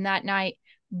happened that night.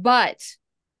 But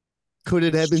could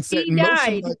it have been set in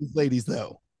motion by these ladies,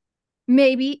 though?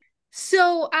 Maybe.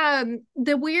 So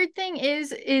the weird thing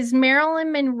is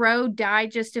Marilyn Monroe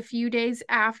died just a few days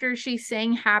after she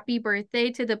sang happy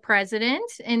birthday to the president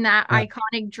in that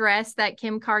iconic dress that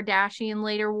Kim Kardashian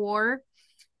later wore.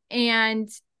 And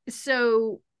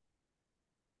so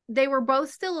they were both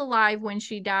still alive when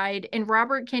she died, and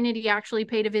Robert Kennedy actually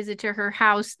paid a visit to her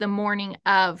house the morning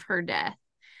of her death.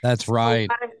 That's right.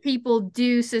 A lot of people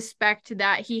do suspect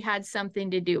that he had something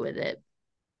to do with it.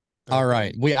 All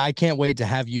right. I can't wait to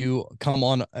have you come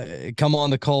on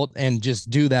the cult and just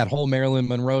do that whole Marilyn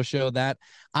Monroe show. That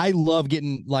I love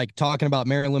getting talking about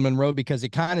Marilyn Monroe because it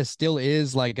kind of still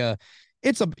is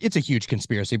it's a huge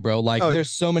conspiracy, bro.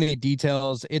 There's so many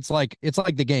details. It's like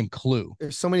the game Clue.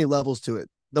 There's so many levels to it.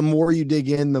 The more you dig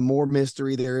in, the more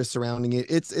mystery there is surrounding it.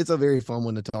 It's a very fun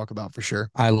one to talk about for sure.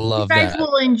 I love that. You guys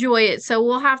will enjoy it. So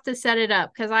we'll have to set it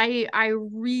up because I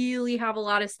really have a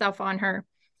lot of stuff on her.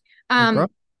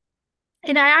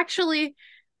 And I actually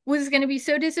was going to be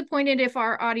so disappointed if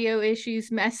our audio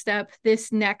issues messed up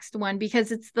this next one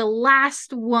because it's the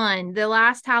last one, the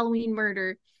last Halloween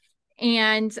murder.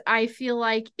 And I feel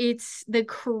like it's the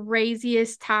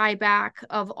craziest tie back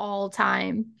of all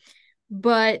time.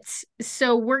 But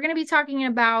so we're going to be talking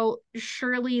about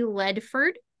Shirley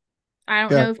Ledford. I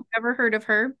don't Yeah. know if you've ever heard of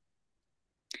her.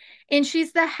 And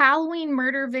she's the Halloween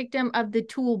murder victim of the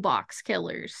Toolbox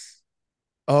Killers.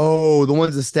 Oh, the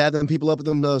ones that stab them people up with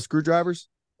them screwdrivers?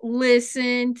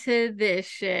 Listen to this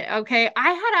shit. Okay.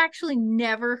 I had actually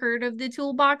never heard of the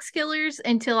Toolbox Killers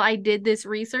until I did this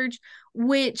research,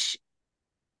 which,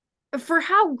 for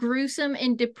how gruesome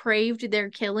and depraved their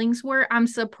killings were, I'm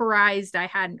surprised I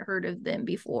hadn't heard of them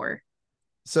before.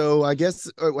 So I guess,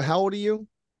 how old are you?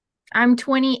 I'm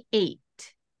 28.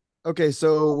 Okay,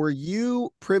 so were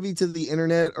you privy to the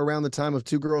internet around the time of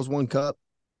Two Girls, One Cup?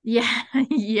 Yeah.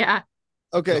 Yeah.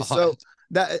 Okay, God. so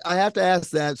that I have to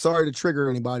ask that. Sorry to trigger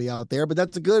anybody out there, but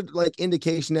that's a good like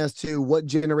indication as to what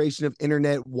generation of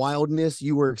internet wildness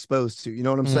you were exposed to. You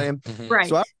know what I'm saying? Mhm. Right.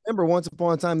 So I remember once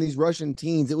upon a time, these Russian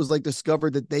teens, it was like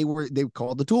discovered that they were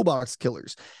called the Toolbox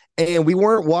Killers. And we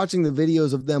weren't watching the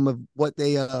videos of them of what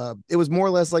they it was more or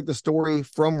less like the story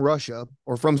from Russia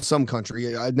or from some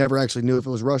country. I never actually knew if it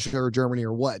was Russia or Germany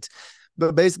or what.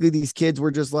 But basically, these kids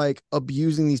were just like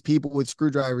abusing these people with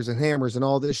screwdrivers and hammers and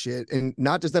all this shit. And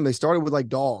not just them, they started with like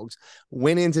dogs,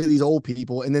 went into these old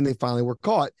people, and then they finally were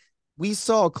caught. We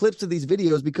saw clips of these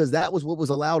videos because that was what was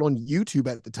allowed on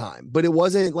YouTube at the time, but it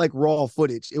wasn't like raw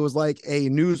footage. It was like a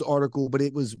news article, but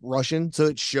it was Russian. So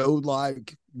it showed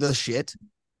like the shit.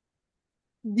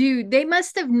 Dude, they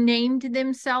must have named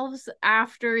themselves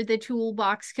after the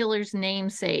Toolbox Killer's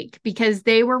namesake because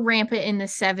they were rampant in the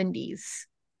 70s.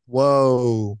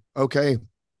 Whoa. Okay.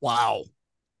 Wow.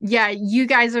 Yeah, you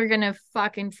guys are gonna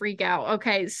fucking freak out.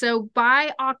 Okay, so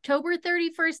by October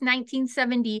 31st,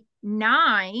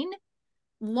 1979,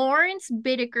 Lawrence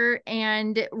Bittaker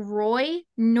and Roy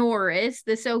Norris,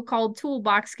 the so-called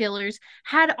Toolbox Killers,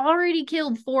 had already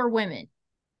killed 4 women.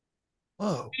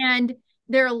 Whoa. And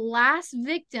their last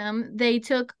victim they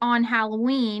took on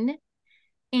Halloween.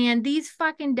 And these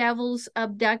fucking devils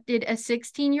abducted a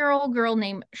 16-year-old girl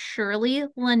named Shirley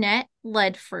Lynette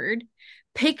Ledford,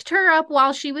 picked her up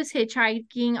while she was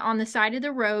hitchhiking on the side of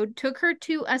the road, took her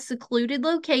to a secluded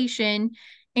location,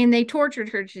 and they tortured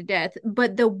her to death.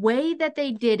 But the way that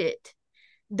they did it,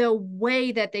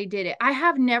 I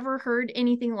have never heard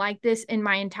anything like this in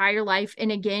my entire life. And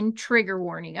again, trigger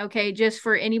warning, okay? Just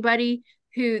for anybody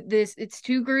who it's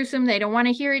too gruesome, they don't want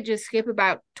to hear it, just skip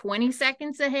about 20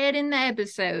 seconds ahead in the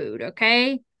episode,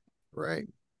 okay? Right.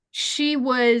 She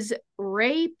was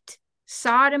raped,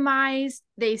 sodomized.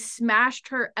 They smashed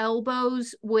her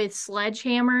elbows with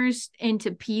sledgehammers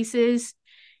into pieces,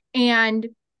 and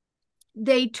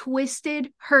they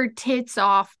twisted her tits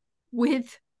off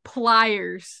with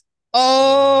pliers.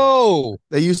 Oh,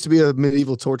 They used to be a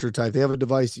medieval torture type. They have a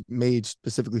device made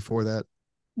specifically for that.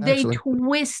 They Actually.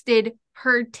 twisted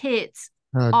her tits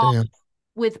Oh, off damn.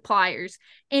 with pliers.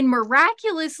 And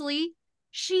miraculously,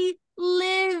 she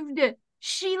lived.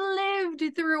 She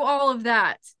lived through all of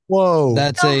that. Whoa.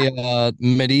 that's a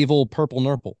medieval purple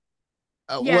nurple.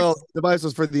 Yes. Well, the device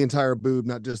was for the entire boob,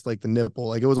 not just like the nipple.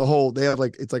 Like it was a whole, they have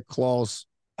like, it's like claws.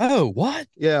 Oh, what?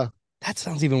 Yeah. That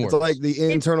sounds even It's worse. like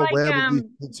the internal like, web of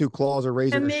the 2 claws are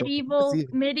razor. a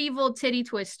medieval titty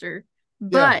twister. Yeah.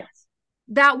 But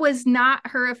that was not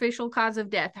her official cause of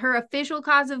death. Her official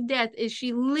cause of death is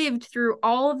she lived through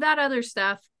all of that other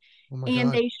stuff, Oh my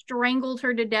and God. they strangled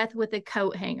her to death with a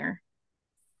coat hanger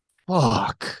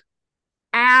Fuck.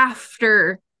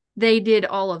 after they did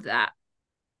all of that.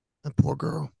 That poor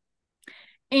girl.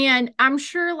 And I'm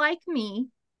sure, like me,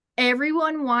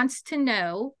 everyone wants to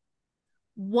know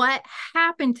what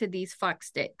happened to these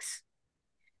fucksticks.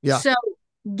 Yeah. So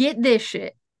get this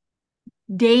shit.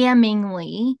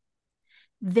 Damningly,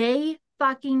 they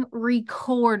fucking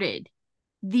recorded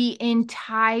the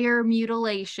entire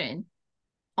mutilation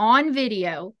on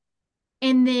video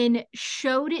and then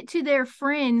showed it to their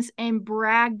friends and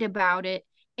bragged about it.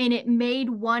 And it made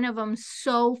one of them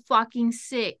so fucking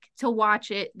sick to watch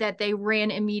it that they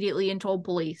ran immediately and told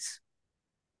police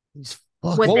These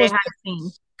what fucking they was had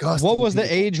seen. disgusting What was the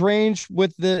people. age range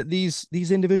with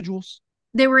these individuals?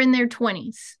 They were in their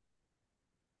 20s.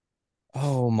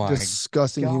 Oh my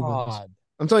Disgusting humans. God.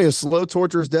 I'm telling you, slow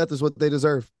torturous death is what they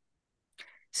deserve.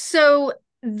 So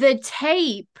the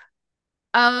tape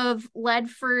of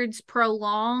Ledford's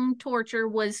prolonged torture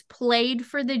was played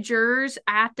for the jurors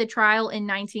at the trial in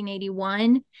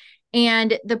 1981.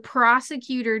 And the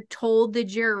prosecutor told the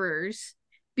jurors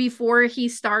before he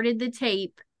started the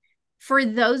tape, for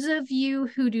those of you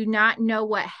who do not know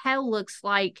what hell looks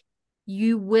like,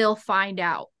 you will find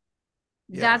out.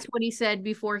 Yeah. That's what he said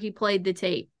before he played the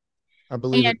tape. I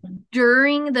believe And it.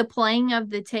 during the playing of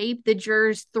the tape, the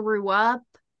jurors threw up,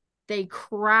 They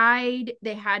cried.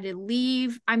 They had to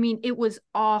leave. I mean, it was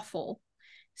awful.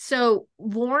 So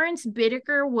Lawrence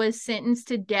Bittaker was sentenced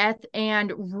to death,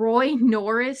 and Roy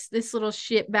Norris, this little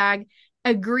shitbag,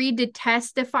 agreed to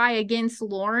testify against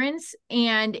Lawrence,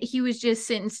 and he was just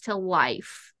sentenced to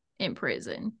life in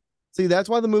prison. See, that's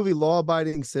why the movie Law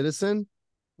Abiding Citizen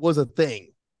was a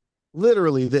thing.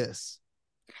 Literally this.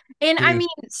 And I mean,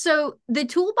 so the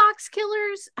Toolbox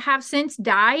Killers have since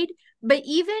died, but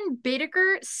even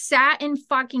Bittaker sat in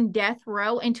fucking death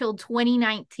row until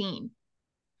 2019.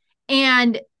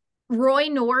 And Roy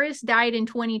Norris died in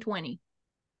 2020.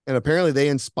 And apparently they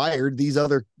inspired these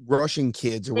other Russian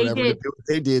kids or whatever to do what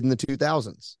they did in the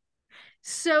 2000s.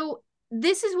 So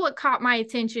this is what caught my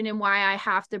attention and why I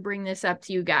have to bring this up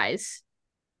to you guys.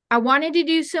 I wanted to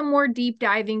do some more deep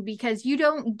diving because you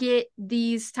don't get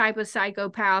these type of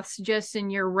psychopaths just in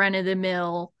your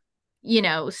run-of-the-mill,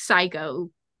 psycho.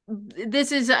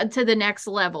 This is to the next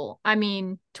level. I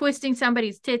mean, twisting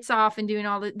somebody's tits off and doing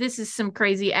all that. This is some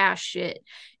crazy ass shit.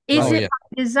 Is it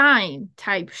design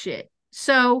type shit?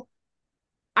 So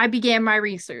I began my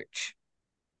research.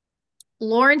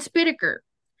 Lawrence Bittaker,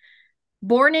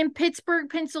 born in Pittsburgh,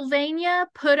 Pennsylvania,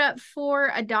 put up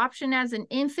for adoption as an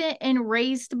infant and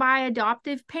raised by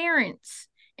adoptive parents.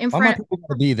 I'm not going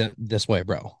to be this way,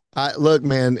 bro. Look,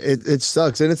 man, it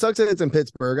sucks. And it sucks that it's in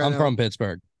Pittsburgh. I'm from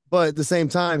Pittsburgh. But at the same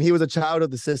time, he was a child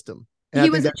of the system. He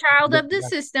was a child of the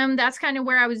system. That's kind of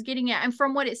where I was getting at. And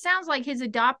from what it sounds like, his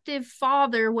adoptive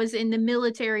father was in the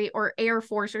military or Air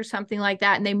Force or something like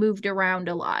that, and they moved around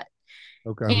a lot.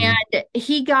 Okay. And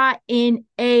he got in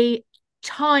a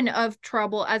ton of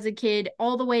trouble as a kid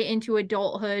all the way into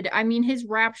adulthood. I mean, his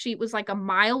rap sheet was like a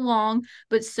mile long,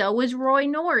 but so was Roy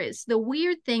Norris. The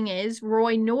weird thing is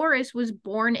Roy Norris was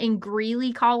born in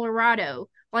Greeley, Colorado,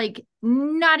 like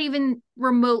not even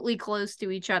remotely close to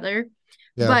each other.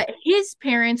 Yeah. But his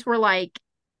parents were like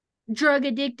drug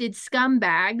addicted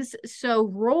scumbags. So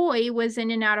Roy was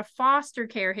in and out of foster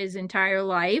care his entire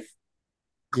life.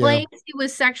 Claims he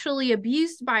was sexually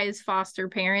abused by his foster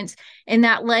parents, and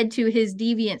that led to his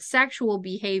deviant sexual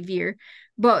behavior.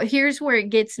 But here's where it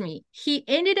gets me. He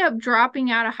ended up dropping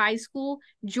out of high school,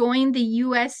 joined the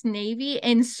U.S. Navy,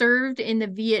 and served in the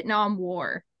Vietnam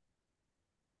War.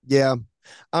 Yeah.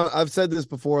 I've said this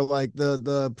before, like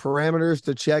the parameters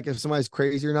to check if somebody's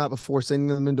crazy or not before sending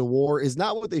them into war is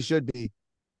not what they should be.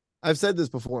 I've said this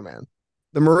before, man.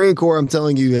 The Marine Corps, I'm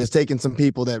telling you, has taken some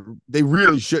people that they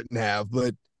really shouldn't have,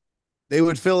 but they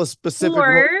would fill a specific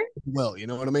role well. You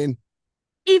know what I mean?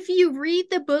 If you read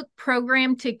the book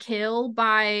Program to Kill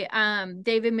by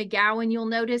David McGowan, you'll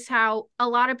notice how a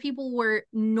lot of people were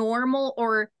normal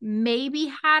or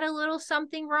maybe had a little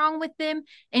something wrong with them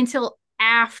until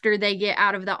after they get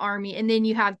out of the army. And then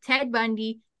you have Ted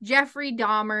Bundy, Jeffrey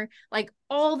Dahmer, like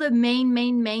all the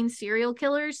main serial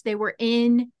killers, they were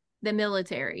in the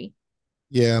military.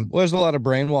 Yeah. Well, there's a lot of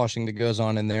brainwashing that goes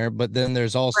on in there, but then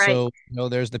there's also,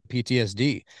 there's the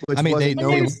PTSD. I mean,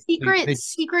 there's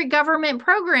secret government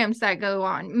programs that go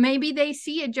on. Maybe they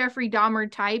see a Jeffrey Dahmer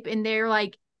type and they're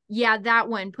like, yeah, that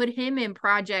one, put him in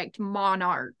Project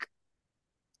Monarch.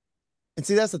 And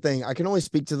see, that's the thing. I can only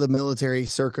speak to the military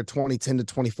circa 2010 to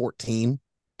 2014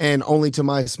 and only to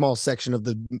my small section of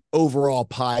the overall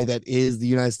pie that is the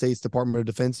United States Department of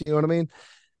Defense. You know what I mean?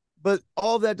 But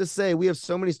all that to say, we have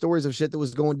so many stories of shit that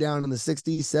was going down in the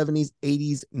 60s, 70s,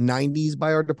 80s, 90s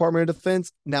by our Department of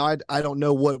Defense. Now, I don't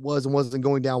know what was and wasn't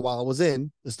going down while I was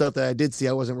in. The stuff that I did see,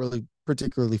 I wasn't really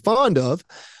particularly fond of.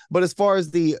 But as far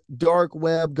as the dark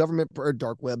web, government or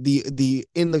dark web, the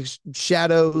in the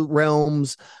shadow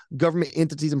realms, government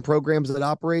entities and programs that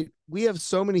operate, we have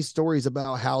so many stories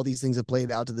about how these things have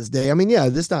played out to this day. I mean, yeah,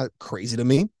 this is not crazy to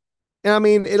me. And I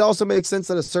mean, it also makes sense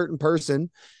that a certain person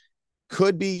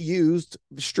could be used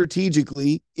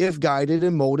strategically if guided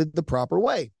and molded the proper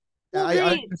way. Well, I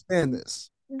understand this.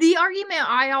 The argument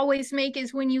I always make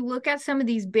is when you look at some of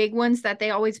these big ones that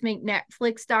they always make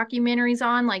Netflix documentaries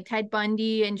on, like Ted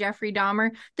Bundy and Jeffrey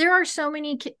Dahmer, there are so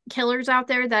many killers out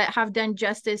there that have done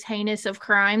just as heinous of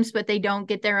crimes, but they don't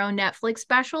get their own Netflix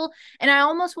special. And I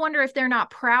almost wonder if they're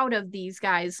not proud of these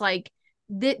guys. Like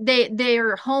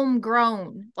they're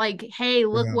homegrown. Like, hey,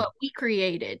 look what we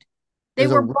created. They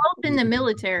were both in the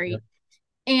military.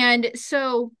 And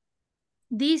so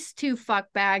these two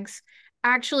fuckbags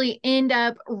actually end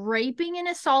up raping and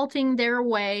assaulting their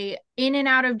way in and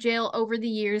out of jail over the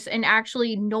years. And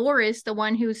actually Norris, the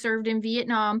one who served in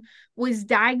Vietnam, was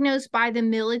diagnosed by the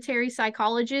military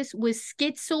psychologist with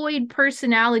schizoid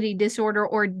personality disorder,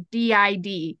 or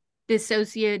DID,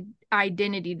 dissociative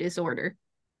identity disorder.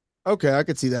 Okay, I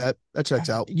could see that. That checks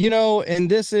out. And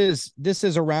this is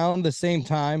around the same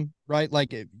time, right?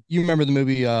 Like you remember the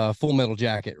movie Full Metal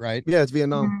Jacket, right? Yeah, it's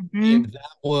Vietnam. Mhm. And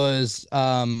that was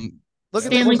Look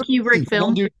at Stanley the Kubrick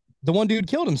film. the one dude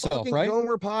killed himself, fucking right?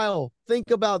 Gomer Pyle. Think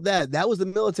about that. That was the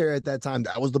military at that time.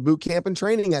 That was the boot camp and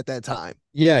training at that time.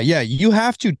 Yeah, yeah. You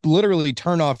have to literally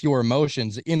turn off your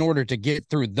emotions in order to get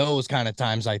through those kind of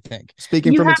times, I think.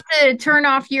 Speaking You from have to turn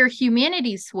off your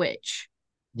humanity switch,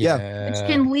 Yeah. which Yeah.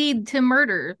 can lead to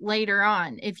murder later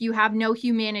on. If you have no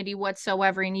humanity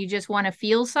whatsoever and you just want to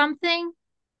feel something,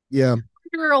 yeah.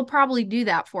 murder will probably do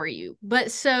that for you. But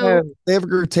They have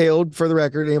curtailed, for the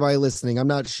record, anybody listening. I'm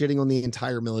not shitting on the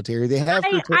entire military. They have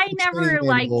curtailed I the never training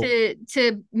like manual.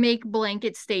 to make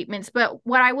blanket statements, but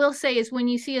what I will say is when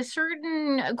you see a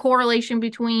certain correlation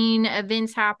between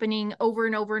events happening over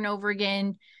and over and over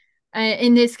again,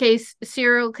 in this case,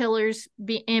 serial killers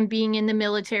and being in the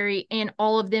military, and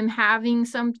all of them having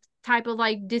some type of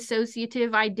like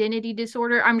dissociative identity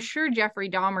disorder. I'm sure Jeffrey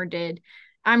Dahmer did.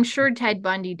 I'm sure Ted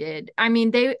Bundy did. I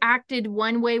mean, they acted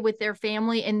one way with their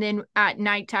family, and then at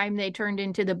nighttime they turned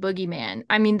into the boogeyman.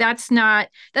 I mean, that's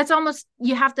almost,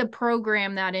 you have to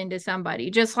program that into somebody,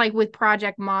 just like with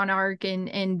Project Monarch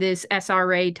and this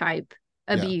SRA type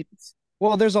abuse.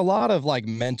 Well, there's a lot of like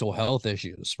mental health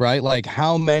issues, right? Like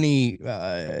how many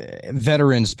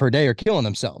veterans per day are killing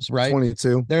themselves, right?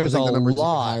 22. There's I a think the number's even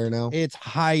lot. higher now. It's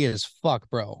high as fuck,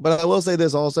 bro. But I will say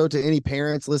this also to any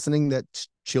parents listening that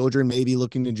children may be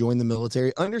looking to join the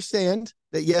military. Understand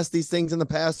that, yes, these things in the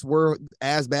past were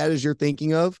as bad as you're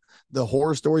thinking of. The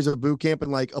horror stories of boot camp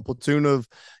and like a platoon of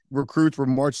recruits were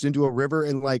marched into a river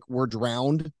and like were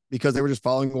drowned because they were just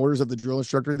following orders of the drill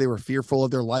instructor. They were fearful of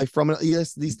their life from it.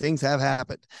 Yes, these things have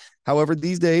happened. However,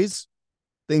 these days,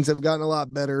 things have gotten a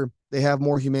lot better. They have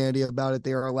more humanity about it.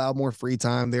 They are allowed more free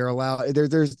time. They are allowed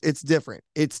there's it's different.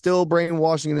 It's still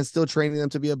brainwashing and it's still training them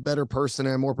to be a better person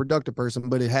and a more productive person,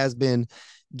 but it has been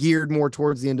geared more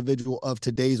towards the individual of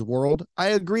today's world. I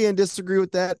agree and disagree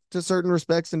with that to certain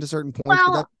respects and to certain points.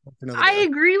 Well, I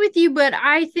agree with you, but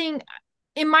I think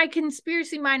in my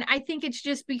conspiracy mind, I think it's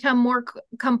just become more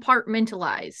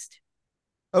compartmentalized.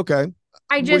 Okay.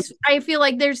 I feel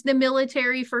like there's the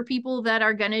military for people that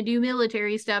are going to do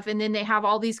military stuff, and then they have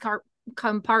all these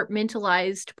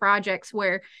compartmentalized projects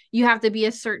where you have to be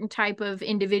a certain type of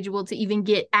individual to even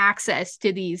get access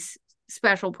to these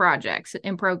special projects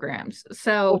and programs.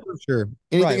 So for sure,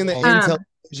 anything in the intel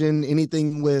division,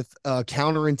 anything with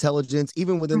counterintelligence,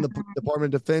 even within the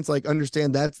Department of Defense, like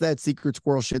understand that's that secret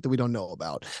squirrel shit that we don't know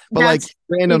about. But like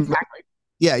random, exactly.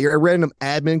 Yeah, you're a random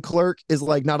admin clerk is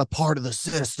like not a part of the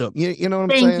system. You know what I'm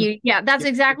saying? Thank you. Yeah, that's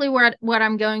exactly what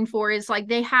I'm going for. Is like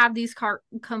they have these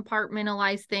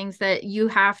compartmentalized things that you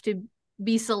have to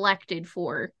be selected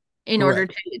for in order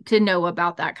to know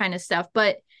about that kind of stuff.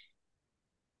 But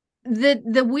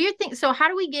the weird thing, so how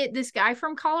do we get this guy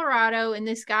from Colorado and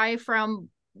this guy from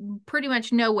pretty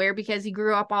much nowhere because he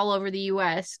grew up all over the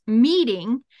US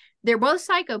meeting? They're both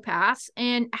psychopaths,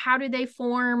 and how do they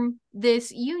form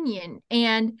this union?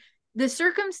 And the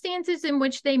circumstances in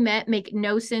which they met make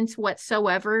no sense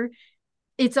whatsoever.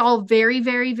 It's all very,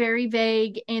 very, very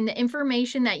vague, and the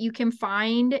information that you can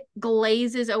find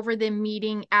glazes over them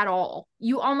meeting at all.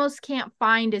 You almost can't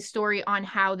find a story on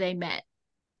how they met.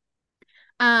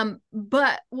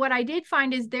 But what I did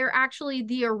find is they're actually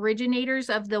the originators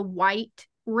of the white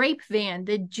rape van,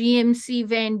 the GMC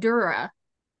Vandura.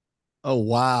 Oh,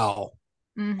 wow.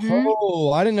 Mm-hmm.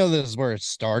 Oh, I didn't know this is where it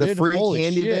started. The free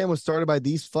candy van was started by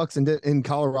these fucks in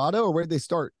Colorado, or where did they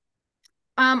start?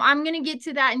 I'm going to get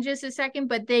to that in just a second,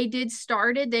 but they did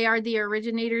start it. They are the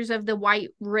originators of the white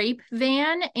rape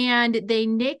van, and they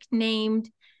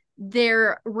nicknamed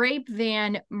their rape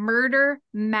van Murder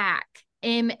Mac,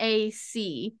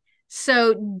 M-A-C.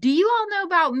 So do you all know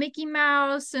about Mickey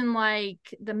Mouse and like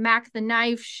the Mac the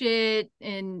Knife shit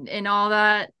and all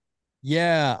that?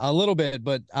 Yeah, a little bit,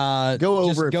 but go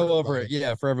over it.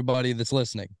 Yeah, for everybody that's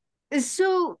listening.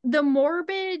 So the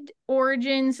morbid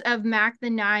origins of Mac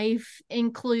the Knife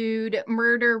include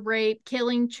murder, rape,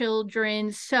 killing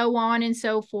children, so on and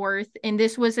so forth. And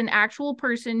this was an actual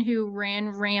person who ran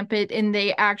rampant, and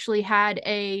they actually had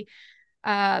a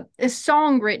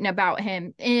song written about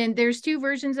him. And there's two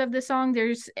versions of the song.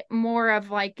 There's more of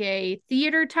like a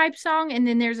theater type song, and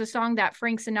then there's a song that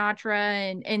Frank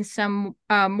Sinatra and some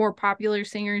more popular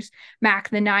singers, Mac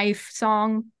the Knife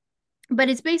song. But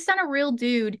it's based on a real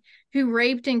dude who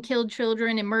raped and killed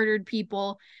children and murdered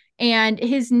people. And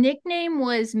his nickname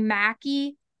was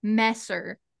Mackie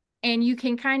Messer. And you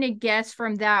can kind of guess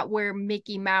from that where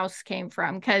Mickey Mouse came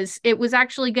from, because it was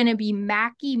actually going to be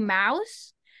Mackie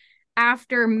Mouse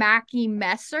after Mackie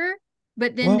Messer,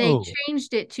 but then they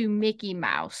changed it to Mickey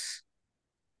Mouse.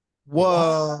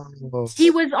 Whoa.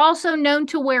 He was also known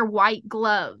to wear white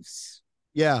gloves.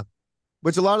 Yeah.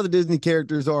 Which a lot of the Disney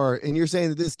characters are. And you're saying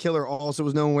that this killer also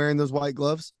was known wearing those white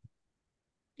gloves?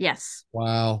 Yes.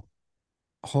 Wow.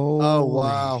 Oh, Holy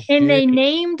wow. And they shit.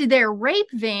 named their rape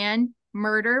van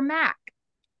Murder Mac.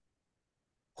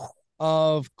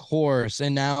 Of course.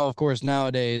 And now, of course,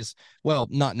 nowadays, well,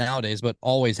 not nowadays, but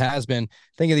always has been.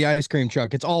 Think of the ice cream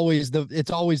truck. It's always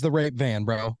the rape van,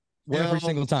 bro. Well, Every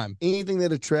single time. anything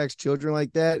that attracts children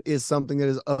like that is something that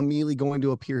is immediately going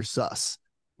to appear sus.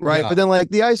 Right. Yeah. But then, like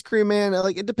the ice cream man,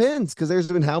 like it depends because there's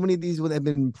been how many of these would have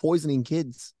been poisoning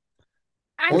kids?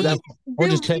 Or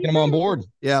just taking them on board.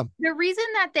 Yeah. The reason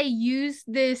that they use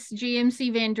this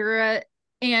GMC Vandura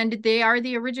and they are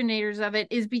the originators of it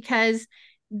is because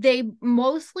they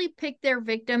mostly picked their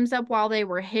victims up while they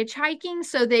were hitchhiking.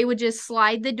 So they would just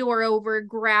slide the door over,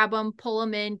 grab them, pull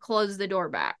them in, close the door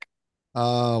back.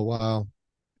 Oh, wow.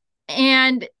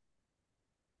 And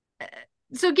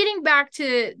so getting back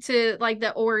to like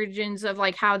the origins of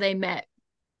like how they met.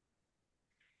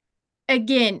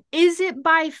 Again, is it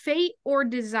by fate or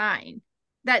design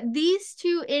that these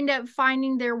two end up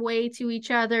finding their way to each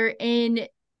other in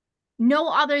no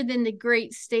other than the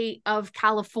great state of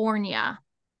California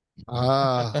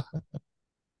Ah,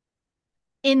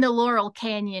 in the Laurel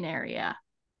Canyon area?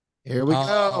 here we go.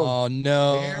 Oh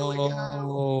Here we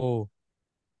no.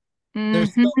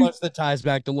 There's so much that ties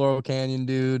back to Laurel Canyon,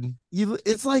 dude.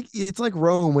 It's like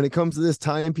Rome when it comes to this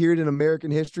time period in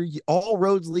American history. All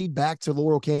roads lead back to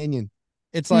Laurel Canyon.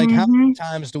 It's like how many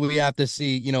times do we have to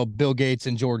see, Bill Gates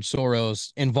and George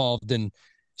Soros involved in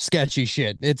sketchy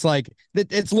shit? It's like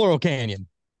it's Laurel Canyon.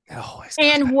 Oh,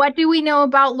 And what do we know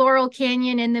about Laurel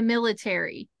Canyon in the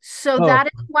military? So that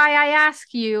is why I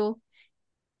ask you,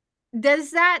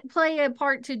 does that play a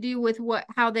part to do with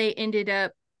how they ended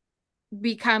up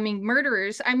becoming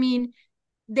murderers? I mean,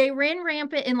 they ran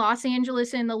rampant in Los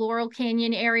Angeles in the Laurel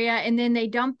Canyon area, and then they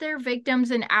dumped their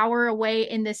victims an hour away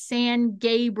in the San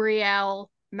Gabriel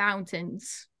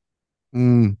Mountains.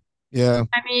 Yeah.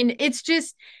 I mean, it's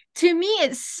just, to me,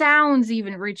 it sounds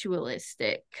even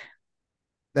ritualistic.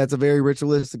 That's a very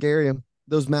ritualistic area.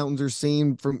 Those mountains are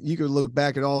seen from, you could look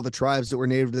back at all the tribes that were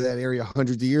native to that area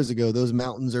hundreds of years ago. Those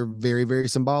mountains are very, very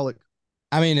symbolic.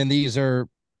 I mean, and these are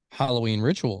Halloween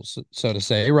rituals, so to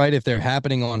say, right? If they're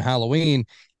happening on Halloween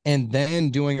and then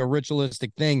doing a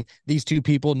ritualistic thing, these two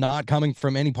people not coming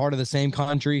from any part of the same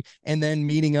country and then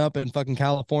meeting up in fucking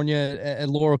California at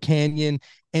Laurel Canyon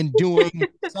and doing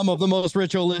some of the most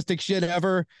ritualistic shit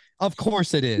ever. Of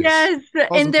course it is. Yes.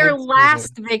 And their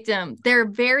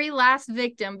very last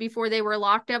victim before they were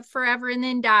locked up forever and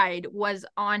then died was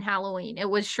on Halloween. It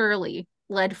was Shirley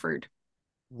Ledford.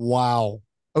 Wow.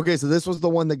 Okay, so this was the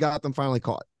one that got them finally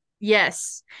caught.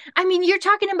 Yes. I mean, you're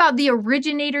talking about the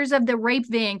originators of the rape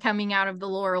van coming out of the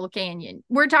Laurel Canyon.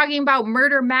 We're talking about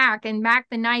Murder Mac and Mac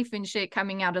the Knife and shit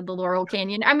coming out of the Laurel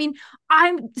Canyon. I mean,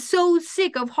 I'm so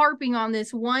sick of harping on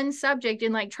this one subject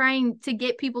and like trying to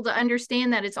get people to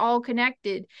understand that it's all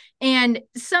connected. And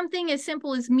something as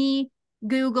simple as me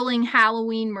Googling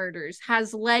Halloween murders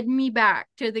has led me back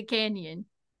to the canyon.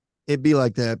 It'd be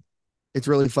like that. It's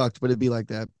really fucked, but it'd be like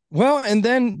that. Well, and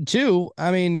then too,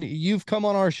 I mean, you've come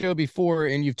on our show before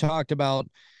and you've talked about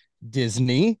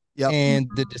Disney and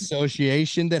the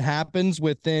dissociation that happens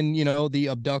within, the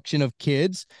abduction of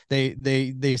kids.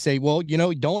 They say, well,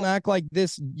 don't act like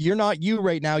this. You're not you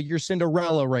right now. You're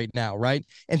Cinderella right now, right?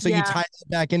 And so you tie it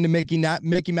back into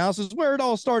Mickey Mouse is where it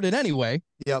all started anyway.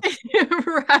 Yep.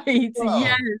 Right. Bro.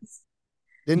 Yes.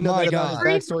 Didn't know that about his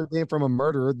backstory being from a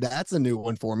murderer. That's a new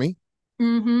one for me.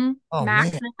 Oh,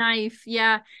 Max man. the Knife,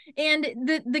 yeah. And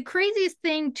the craziest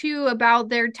thing too about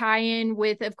their tie-in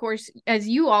with, of course, as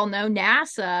you all know,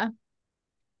 NASA,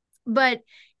 but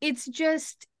it's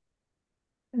just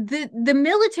the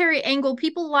military angle.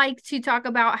 People like to talk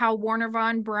about how Warner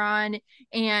von Braun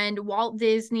and Walt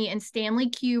Disney and Stanley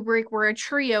Kubrick were a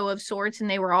trio of sorts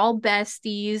and they were all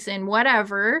besties and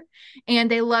whatever, and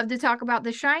they love to talk about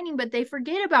The Shining, but they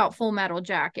forget about Full Metal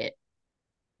Jacket.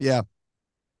 Yeah.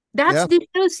 That's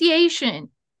dissociation.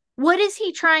 What is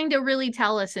he trying to really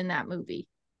tell us in that movie?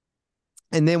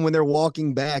 And then when they're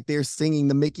walking back, they're singing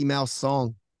the Mickey Mouse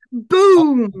song.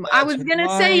 Boom! I was gonna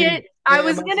say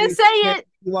it.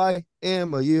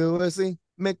 YMOUSE,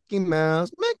 Mickey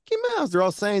Mouse, Mickey Mouse. They're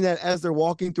all saying that as they're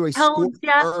walking through a Told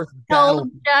ya.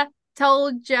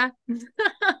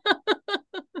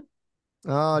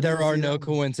 Oh, there are no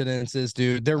coincidences,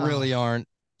 dude. There really aren't.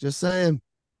 Just saying.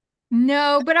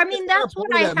 No, but I mean, that's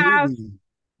what I have. Movie.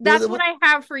 That's what I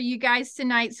have for you guys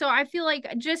tonight. So I feel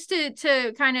like just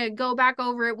to kind of go back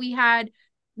over it, we had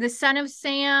the Son of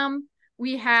Sam,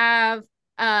 we have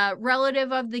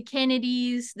relative of the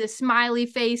Kennedys, the smiley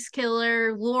face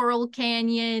killer, Laurel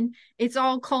Canyon. It's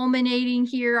all culminating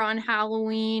here on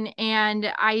Halloween.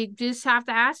 And I just have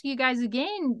to ask you guys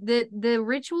again, the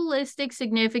ritualistic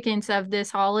significance of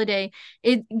this holiday,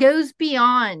 it goes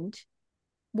beyond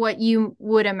what you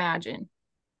would imagine.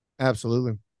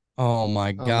 Absolutely. Oh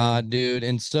my God, dude.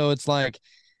 And so it's like,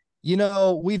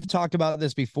 we've talked about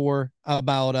this before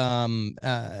about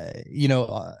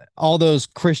all those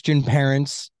Christian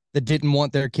parents that didn't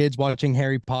want their kids watching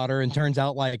Harry Potter, and turns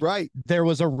out like there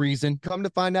was a reason. Come to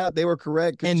find out they were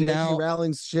correct. And J.K. now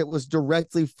Rowling's shit was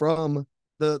directly from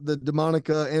the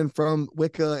Demonica and from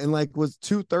Wicca, and like was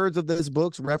 2/3 of this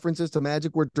book's references to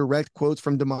magic were direct quotes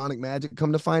from demonic magic.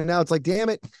 Come to find out, it's like, damn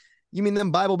it. You mean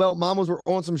them Bible Belt mamas were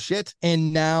on some shit?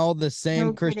 And now the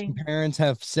same Christian parents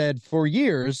have said for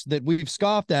years that we've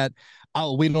scoffed at,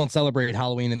 oh, we don't celebrate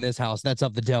Halloween in this house. That's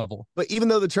of the devil. But even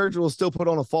though the church will still put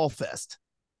on a fall fest,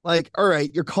 like, all right,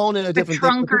 you're calling it a different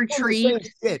trunk thing, or treat.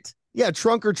 shit. Yeah,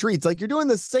 trunk or treats. Like, you're doing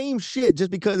the same shit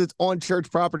just because it's on church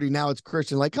property. Now it's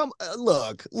Christian. Like, come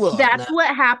look. That's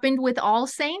what happened with All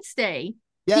Saints Day.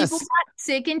 Yes. People got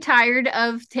sick and tired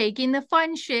of taking the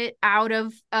fun shit out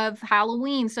of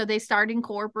Halloween, so they started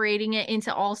incorporating it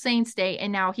into All Saints Day,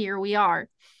 and now here we are.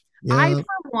 Yeah. I,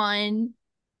 for one,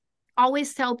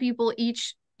 always tell people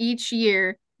each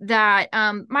year that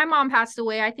my mom passed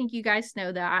away. I think you guys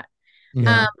know that.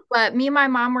 Yeah. But me and my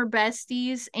mom were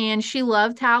besties, and she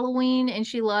loved Halloween and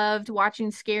she loved watching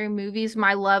scary movies.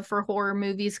 My love for horror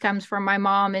movies comes from my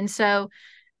mom, and so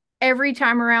every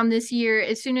time around this year,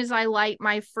 as soon as I light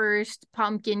my first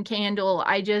pumpkin candle,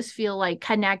 I just feel like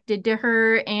connected to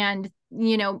her and,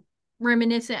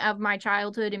 reminiscent of my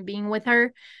childhood and being with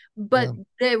her. But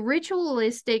the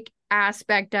ritualistic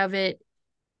aspect of it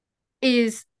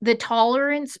is the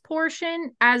tolerance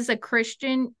portion. As a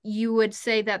Christian, you would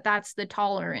say that that's the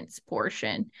tolerance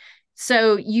portion.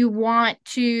 So you want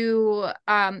to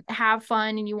have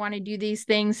fun and you want to do these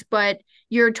things, but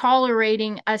you're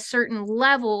tolerating a certain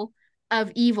level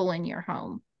of evil in your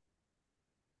home.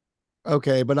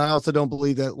 Okay, but I also don't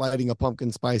believe that lighting a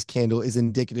pumpkin spice candle is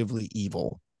indicatively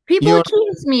evil. People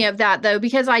accuse me of that, though,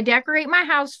 because I decorate my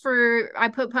house I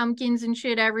put pumpkins and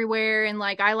shit everywhere. And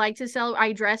like, I like to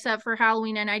I dress up for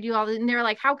Halloween and I do all this. And they're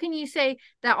like, how can you say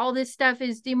that all this stuff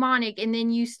is demonic and then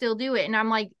you still do it? And I'm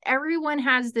like, everyone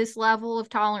has this level of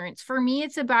tolerance. For me,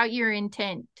 it's about your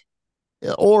intent.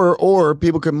 Or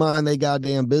people could mind their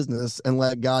goddamn business and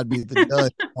let God be the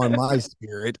judge on my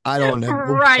spirit. I don't know.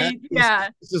 Right. Yeah.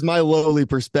 This is my lowly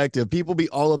perspective. People be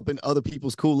all up in other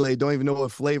people's Kool-Aid, don't even know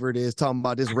what flavor it is, talking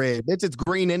about this red. Bitch, it's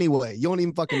green anyway. You don't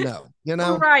even fucking know,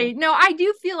 Right. No, I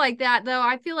do feel like that, though.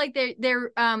 I feel like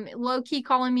they're low-key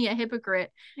calling me a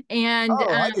hypocrite. And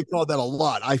I get called that a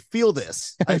lot. I feel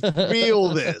this. I feel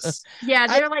this. Yeah,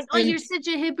 they're like, oh, you're such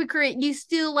a hypocrite. You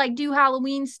still like do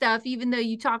Halloween stuff, even though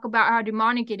you talk about how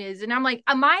demonic it is. And I'm like,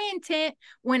 my intent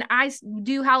when I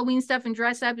do Halloween stuff and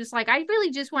dress up is like, I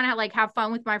really just want to like have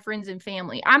fun with my friends and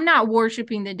family. I'm not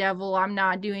worshiping the devil. I'm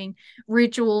not doing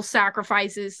ritual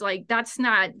sacrifices. Like that's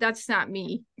not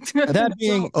me.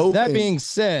 That being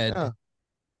said,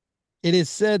 it is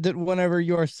said that whenever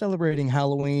you are celebrating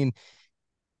Halloween,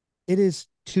 it is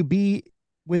to be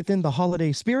within the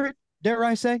holiday spirit, dare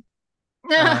I say.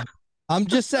 I'm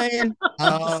just saying.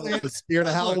 The spirit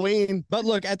of Halloween. But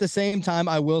look, at the same time,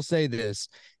 I will say this.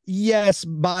 Yes,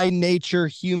 by nature,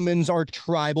 humans are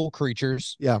tribal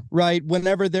creatures. Yeah. Right?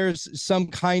 Whenever there's some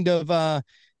kind of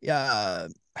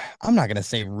I'm not going to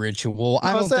say ritual.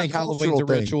 I don't think Halloween's a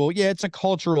ritual. Yeah, it's a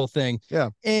cultural thing. Yeah.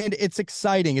 And it's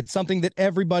exciting. It's something that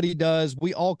everybody does.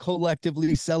 We all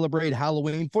collectively celebrate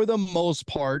Halloween for the most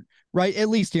part, right? At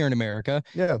least here in America.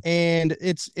 Yeah. And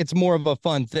it's more of a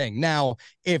fun thing. Now,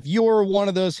 if you're one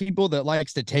of those people that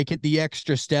likes to take it the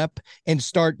extra step and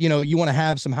start, you want to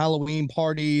have some Halloween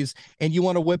parties and you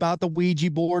want to whip out the Ouija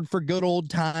board for good old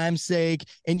time's sake,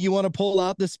 and you want to pull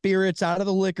out the spirits out of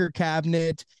the liquor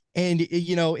cabinet, and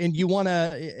and you want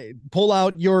to pull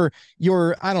out your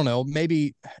I don't know,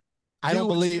 maybe I don't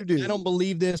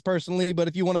believe this personally, but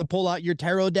if you want to pull out your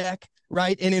tarot deck,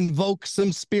 right, and invoke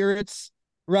some spirits,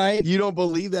 right? You don't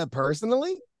believe that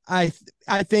personally? I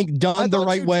think done the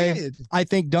right way. I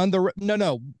think done the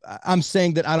no. I'm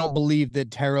saying that I don't believe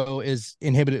that tarot is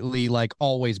inhibitedly like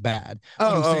always bad.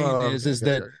 What I'm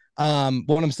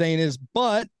saying is,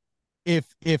 but if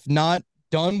not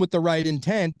done with the right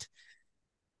intent,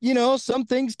 some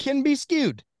things can be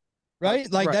skewed, right?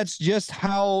 Like that's just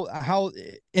how,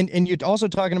 and you're also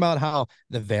talking about how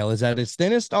the veil is at its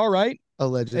thinnest. All right.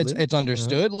 Allegedly. It's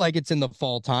understood. Like it's in the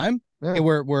fall time, Yeah.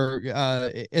 We're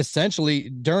essentially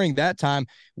during that time,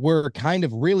 we're kind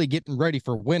of really getting ready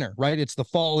for winter, right? It's the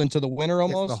fall into the winter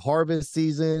It's the almost. harvest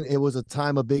season. It was a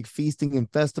time of big feasting and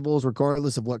festivals,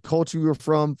 regardless of what culture you were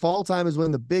from. Fall time is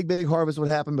when the big harvest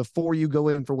would happen before you go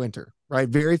in for winter, right?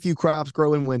 Very few crops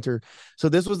grow in winter. So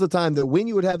this was the time that when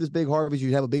you would have this big harvest,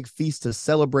 you'd have a big feast to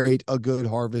celebrate a good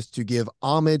harvest, to give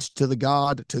homage to the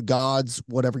god, to gods,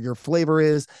 whatever your flavor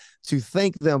is, to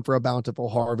thank them for a bountiful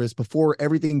harvest before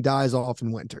everything dies off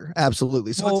in winter.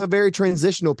 Absolutely. So it's a very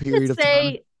transitional period of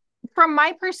time. From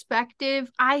my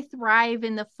perspective, I thrive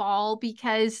in the fall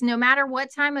because no matter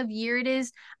what time of year it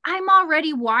is, I'm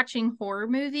already watching horror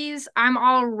movies. I'm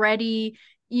already,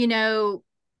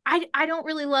 I don't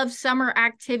really love summer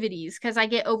activities because I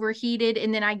get overheated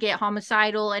and then I get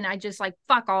homicidal and I just like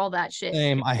fuck all that shit.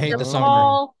 Same. I hate the summer.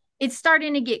 Fall, it's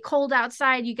starting to get cold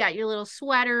outside. You got your little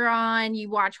sweater on,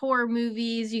 you watch horror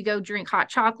movies, you go drink hot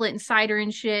chocolate and cider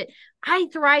and shit. I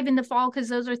thrive in the fall because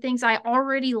those are things I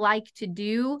already like to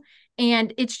do.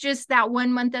 And it's just that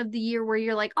 1 month of the year where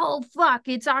you're like, oh, fuck,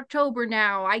 it's October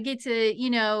now. I get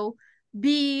to,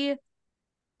 be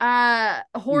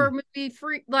horror movie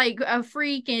freak, like a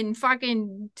freak, and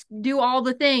fucking do all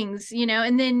the things,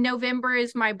 and then November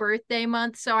is my birthday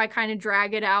month, so I kind of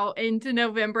drag it out into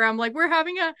November. I'm like, we're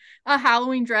having a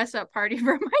Halloween dress up party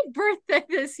for my birthday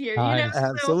this year.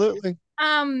 Absolutely.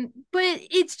 But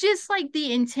it's just like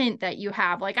the intent that you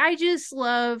have. Like, I just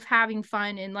love having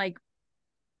fun. And like,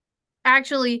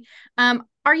 actually,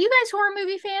 are you guys horror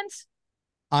movie fans?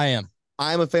 I am.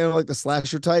 I'm a fan of like the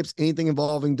slasher types, anything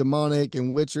involving demonic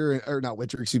and Witcher, or not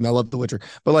Witcher, excuse me. I love the Witcher,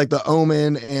 but like the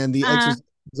Omen and the Exorcisms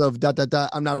of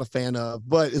I'm not a fan of.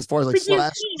 But as far as like you've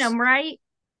seen them, right?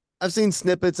 I've seen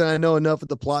snippets and I know enough of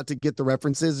the plot to get the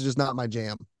references. It's just not my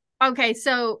jam. Okay,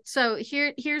 so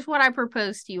here's what I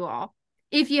propose to you all.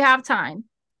 If you have time,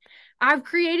 I've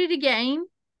created a game,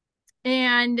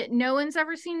 and no one's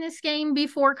ever seen this game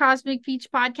before Cosmic Peach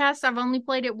Podcast. I've only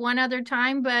played it one other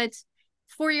time, but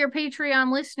for your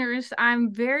Patreon listeners,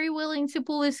 I'm very willing to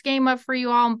pull this game up for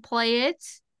you all and play it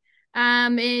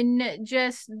in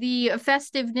just the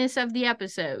festiveness of the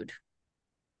episode.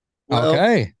 Well,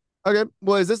 okay.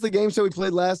 Well, is this the game show we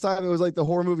played last time? It was like the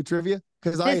horror movie trivia?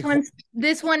 Because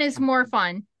this one is more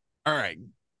fun. All right.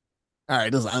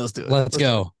 Let's do it. Let's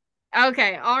go.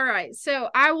 Okay, all right. So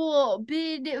I will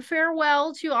bid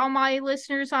farewell to all my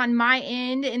listeners on my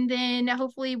end, and then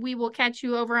hopefully we will catch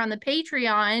you over on the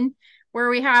Patreon, where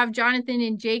we have Jonathan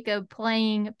and Jacob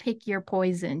playing Pick Your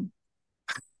Poison.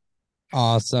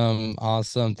 Awesome.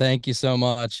 Thank you so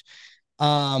much.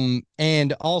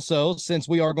 And also, since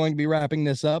we are going to be wrapping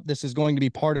this up, this is going to be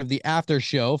part of the after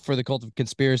show for the Cult of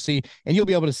Conspiracy, and you'll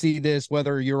be able to see this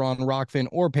whether you're on Rockfin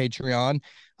or Patreon.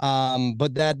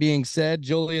 But that being said,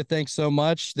 Julia, thanks so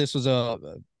much. This was a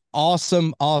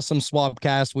awesome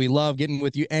swapcast. We love getting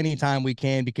with you anytime we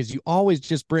can because you always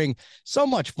just bring so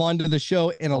much fun to the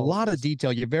show in a lot of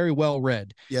detail. You're very well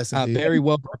read. Yes, very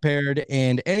well prepared.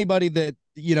 And anybody that,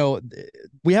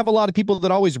 we have a lot of people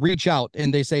that always reach out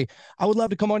and they say, I would love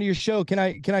to come on your show. Can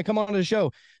I come on the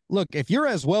show? Look, if you're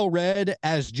as well read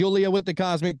as Julia with the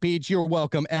Cosmic Peach, you're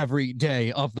welcome every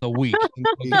day of the week.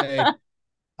 Okay?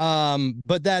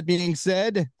 But that being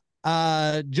said,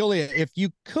 Julia, if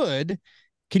you could,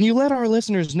 can you let our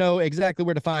listeners know exactly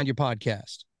where to find your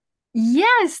podcast?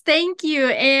 Yes, thank you.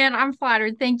 And I'm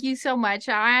flattered. Thank you so much.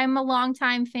 I'm a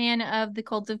longtime fan of the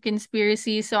Cult of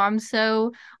Conspiracy, so I'm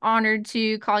so honored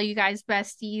to call you guys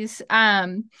besties.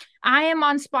 I am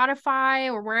on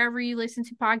Spotify or wherever you listen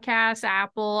to podcasts,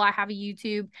 Apple. I have a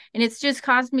YouTube, and it's just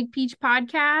Cosmic Peach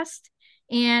Podcast.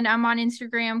 And I'm on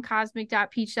Instagram,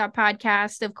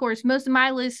 cosmic.peach.podcast. Of course, most of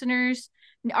my listeners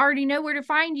already know where to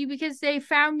find you because they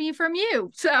found me from you.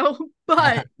 So,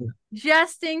 but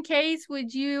just in case,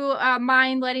 would you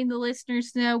mind letting the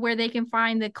listeners know where they can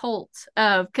find the Cult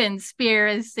of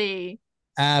Conspiracy?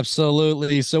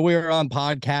 Absolutely. So we're on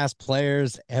podcast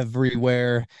players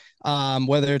everywhere,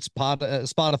 whether it's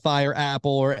Spotify or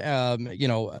Apple or,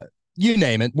 you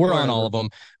name it, we're on all of them.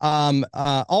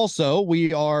 Also, we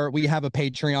have a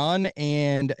Patreon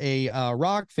and a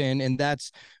Rockfin,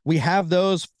 and we have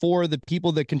those for the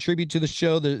people that contribute to the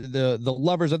show, the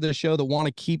lovers of the show that want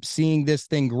to keep seeing this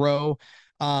thing grow.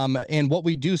 And what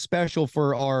we do special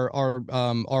for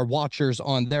our watchers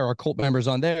on there, our cult members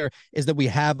on there, is that we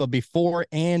have a before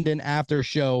and an after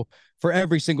show for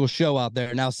every single show out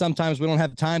there. Now, sometimes we don't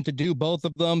have time to do both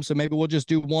of them, so maybe we'll just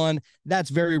do one. That's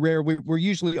very rare. We're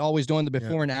usually always doing the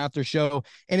before and after show,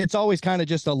 and it's always kind of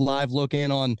just a live look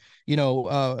in on,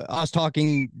 us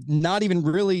talking not even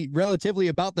really relatively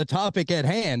about the topic at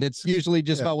hand. It's usually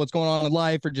just about what's going on in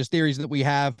life or just theories that we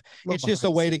have. It's just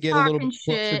a way to get a little bit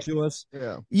closer to us.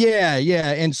 Yeah.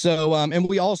 And so, and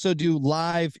we also do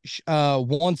live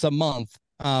once a month,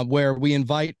 where we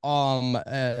invite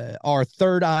our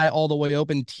Third Eye All the Way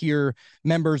Open tier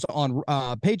members on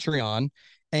Patreon.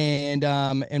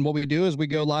 And what we do is we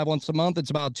go live once a month.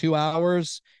 It's about 2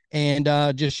 hours and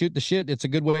just shoot the shit. It's a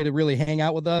good way to really hang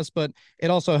out with us, but it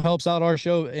also helps out our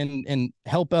show and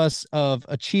help us of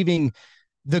achieving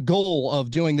the goal of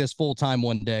doing this full time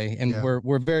one day. And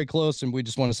we're very close, and we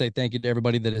just want to say thank you to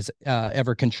everybody that has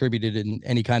ever contributed in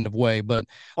any kind of way. But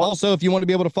also, if you want to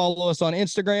be able to follow us on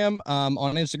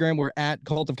Instagram, we're at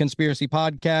Cult of Conspiracy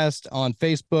Podcast. On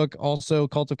Facebook, also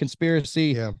Cult of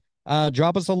Conspiracy.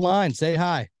 Drop us a line, say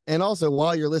hi. And also,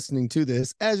 while you're listening to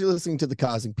this, as you're listening to the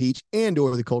Cosmic Peach and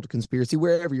or the Cult of Conspiracy,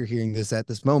 wherever you're hearing this at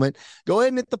this moment, go ahead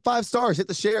and hit the 5 stars, hit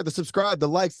the share, the subscribe, the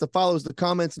likes, the follows, the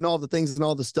comments, and all the things and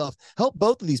all the stuff. Help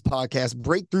both of these podcasts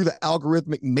break through the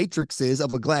algorithmic matrices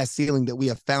of a glass ceiling that we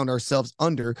have found ourselves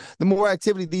under. The more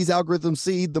activity these algorithms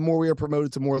see, the more we are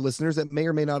promoted to more listeners that may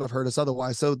or may not have heard us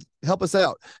otherwise. So help us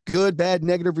out. Good, bad,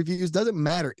 negative reviews, doesn't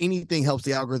matter. Anything helps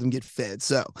the algorithm get fed.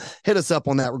 So hit us up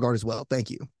on that regard as well.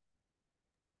 Thank you.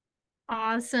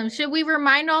 Awesome. Should we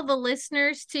remind all the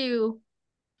listeners to?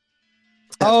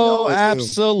 Oh,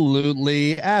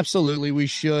 absolutely. Absolutely. We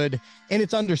should. And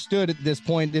it's understood at this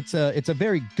point. It's a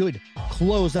very good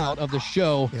closeout of the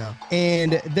show. Yeah.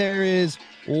 And there is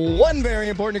one very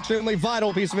important, extremely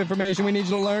vital piece of information we need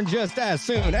you to learn just as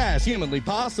soon as humanly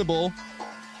possible.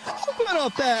 Open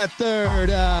up that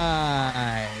third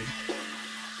eye.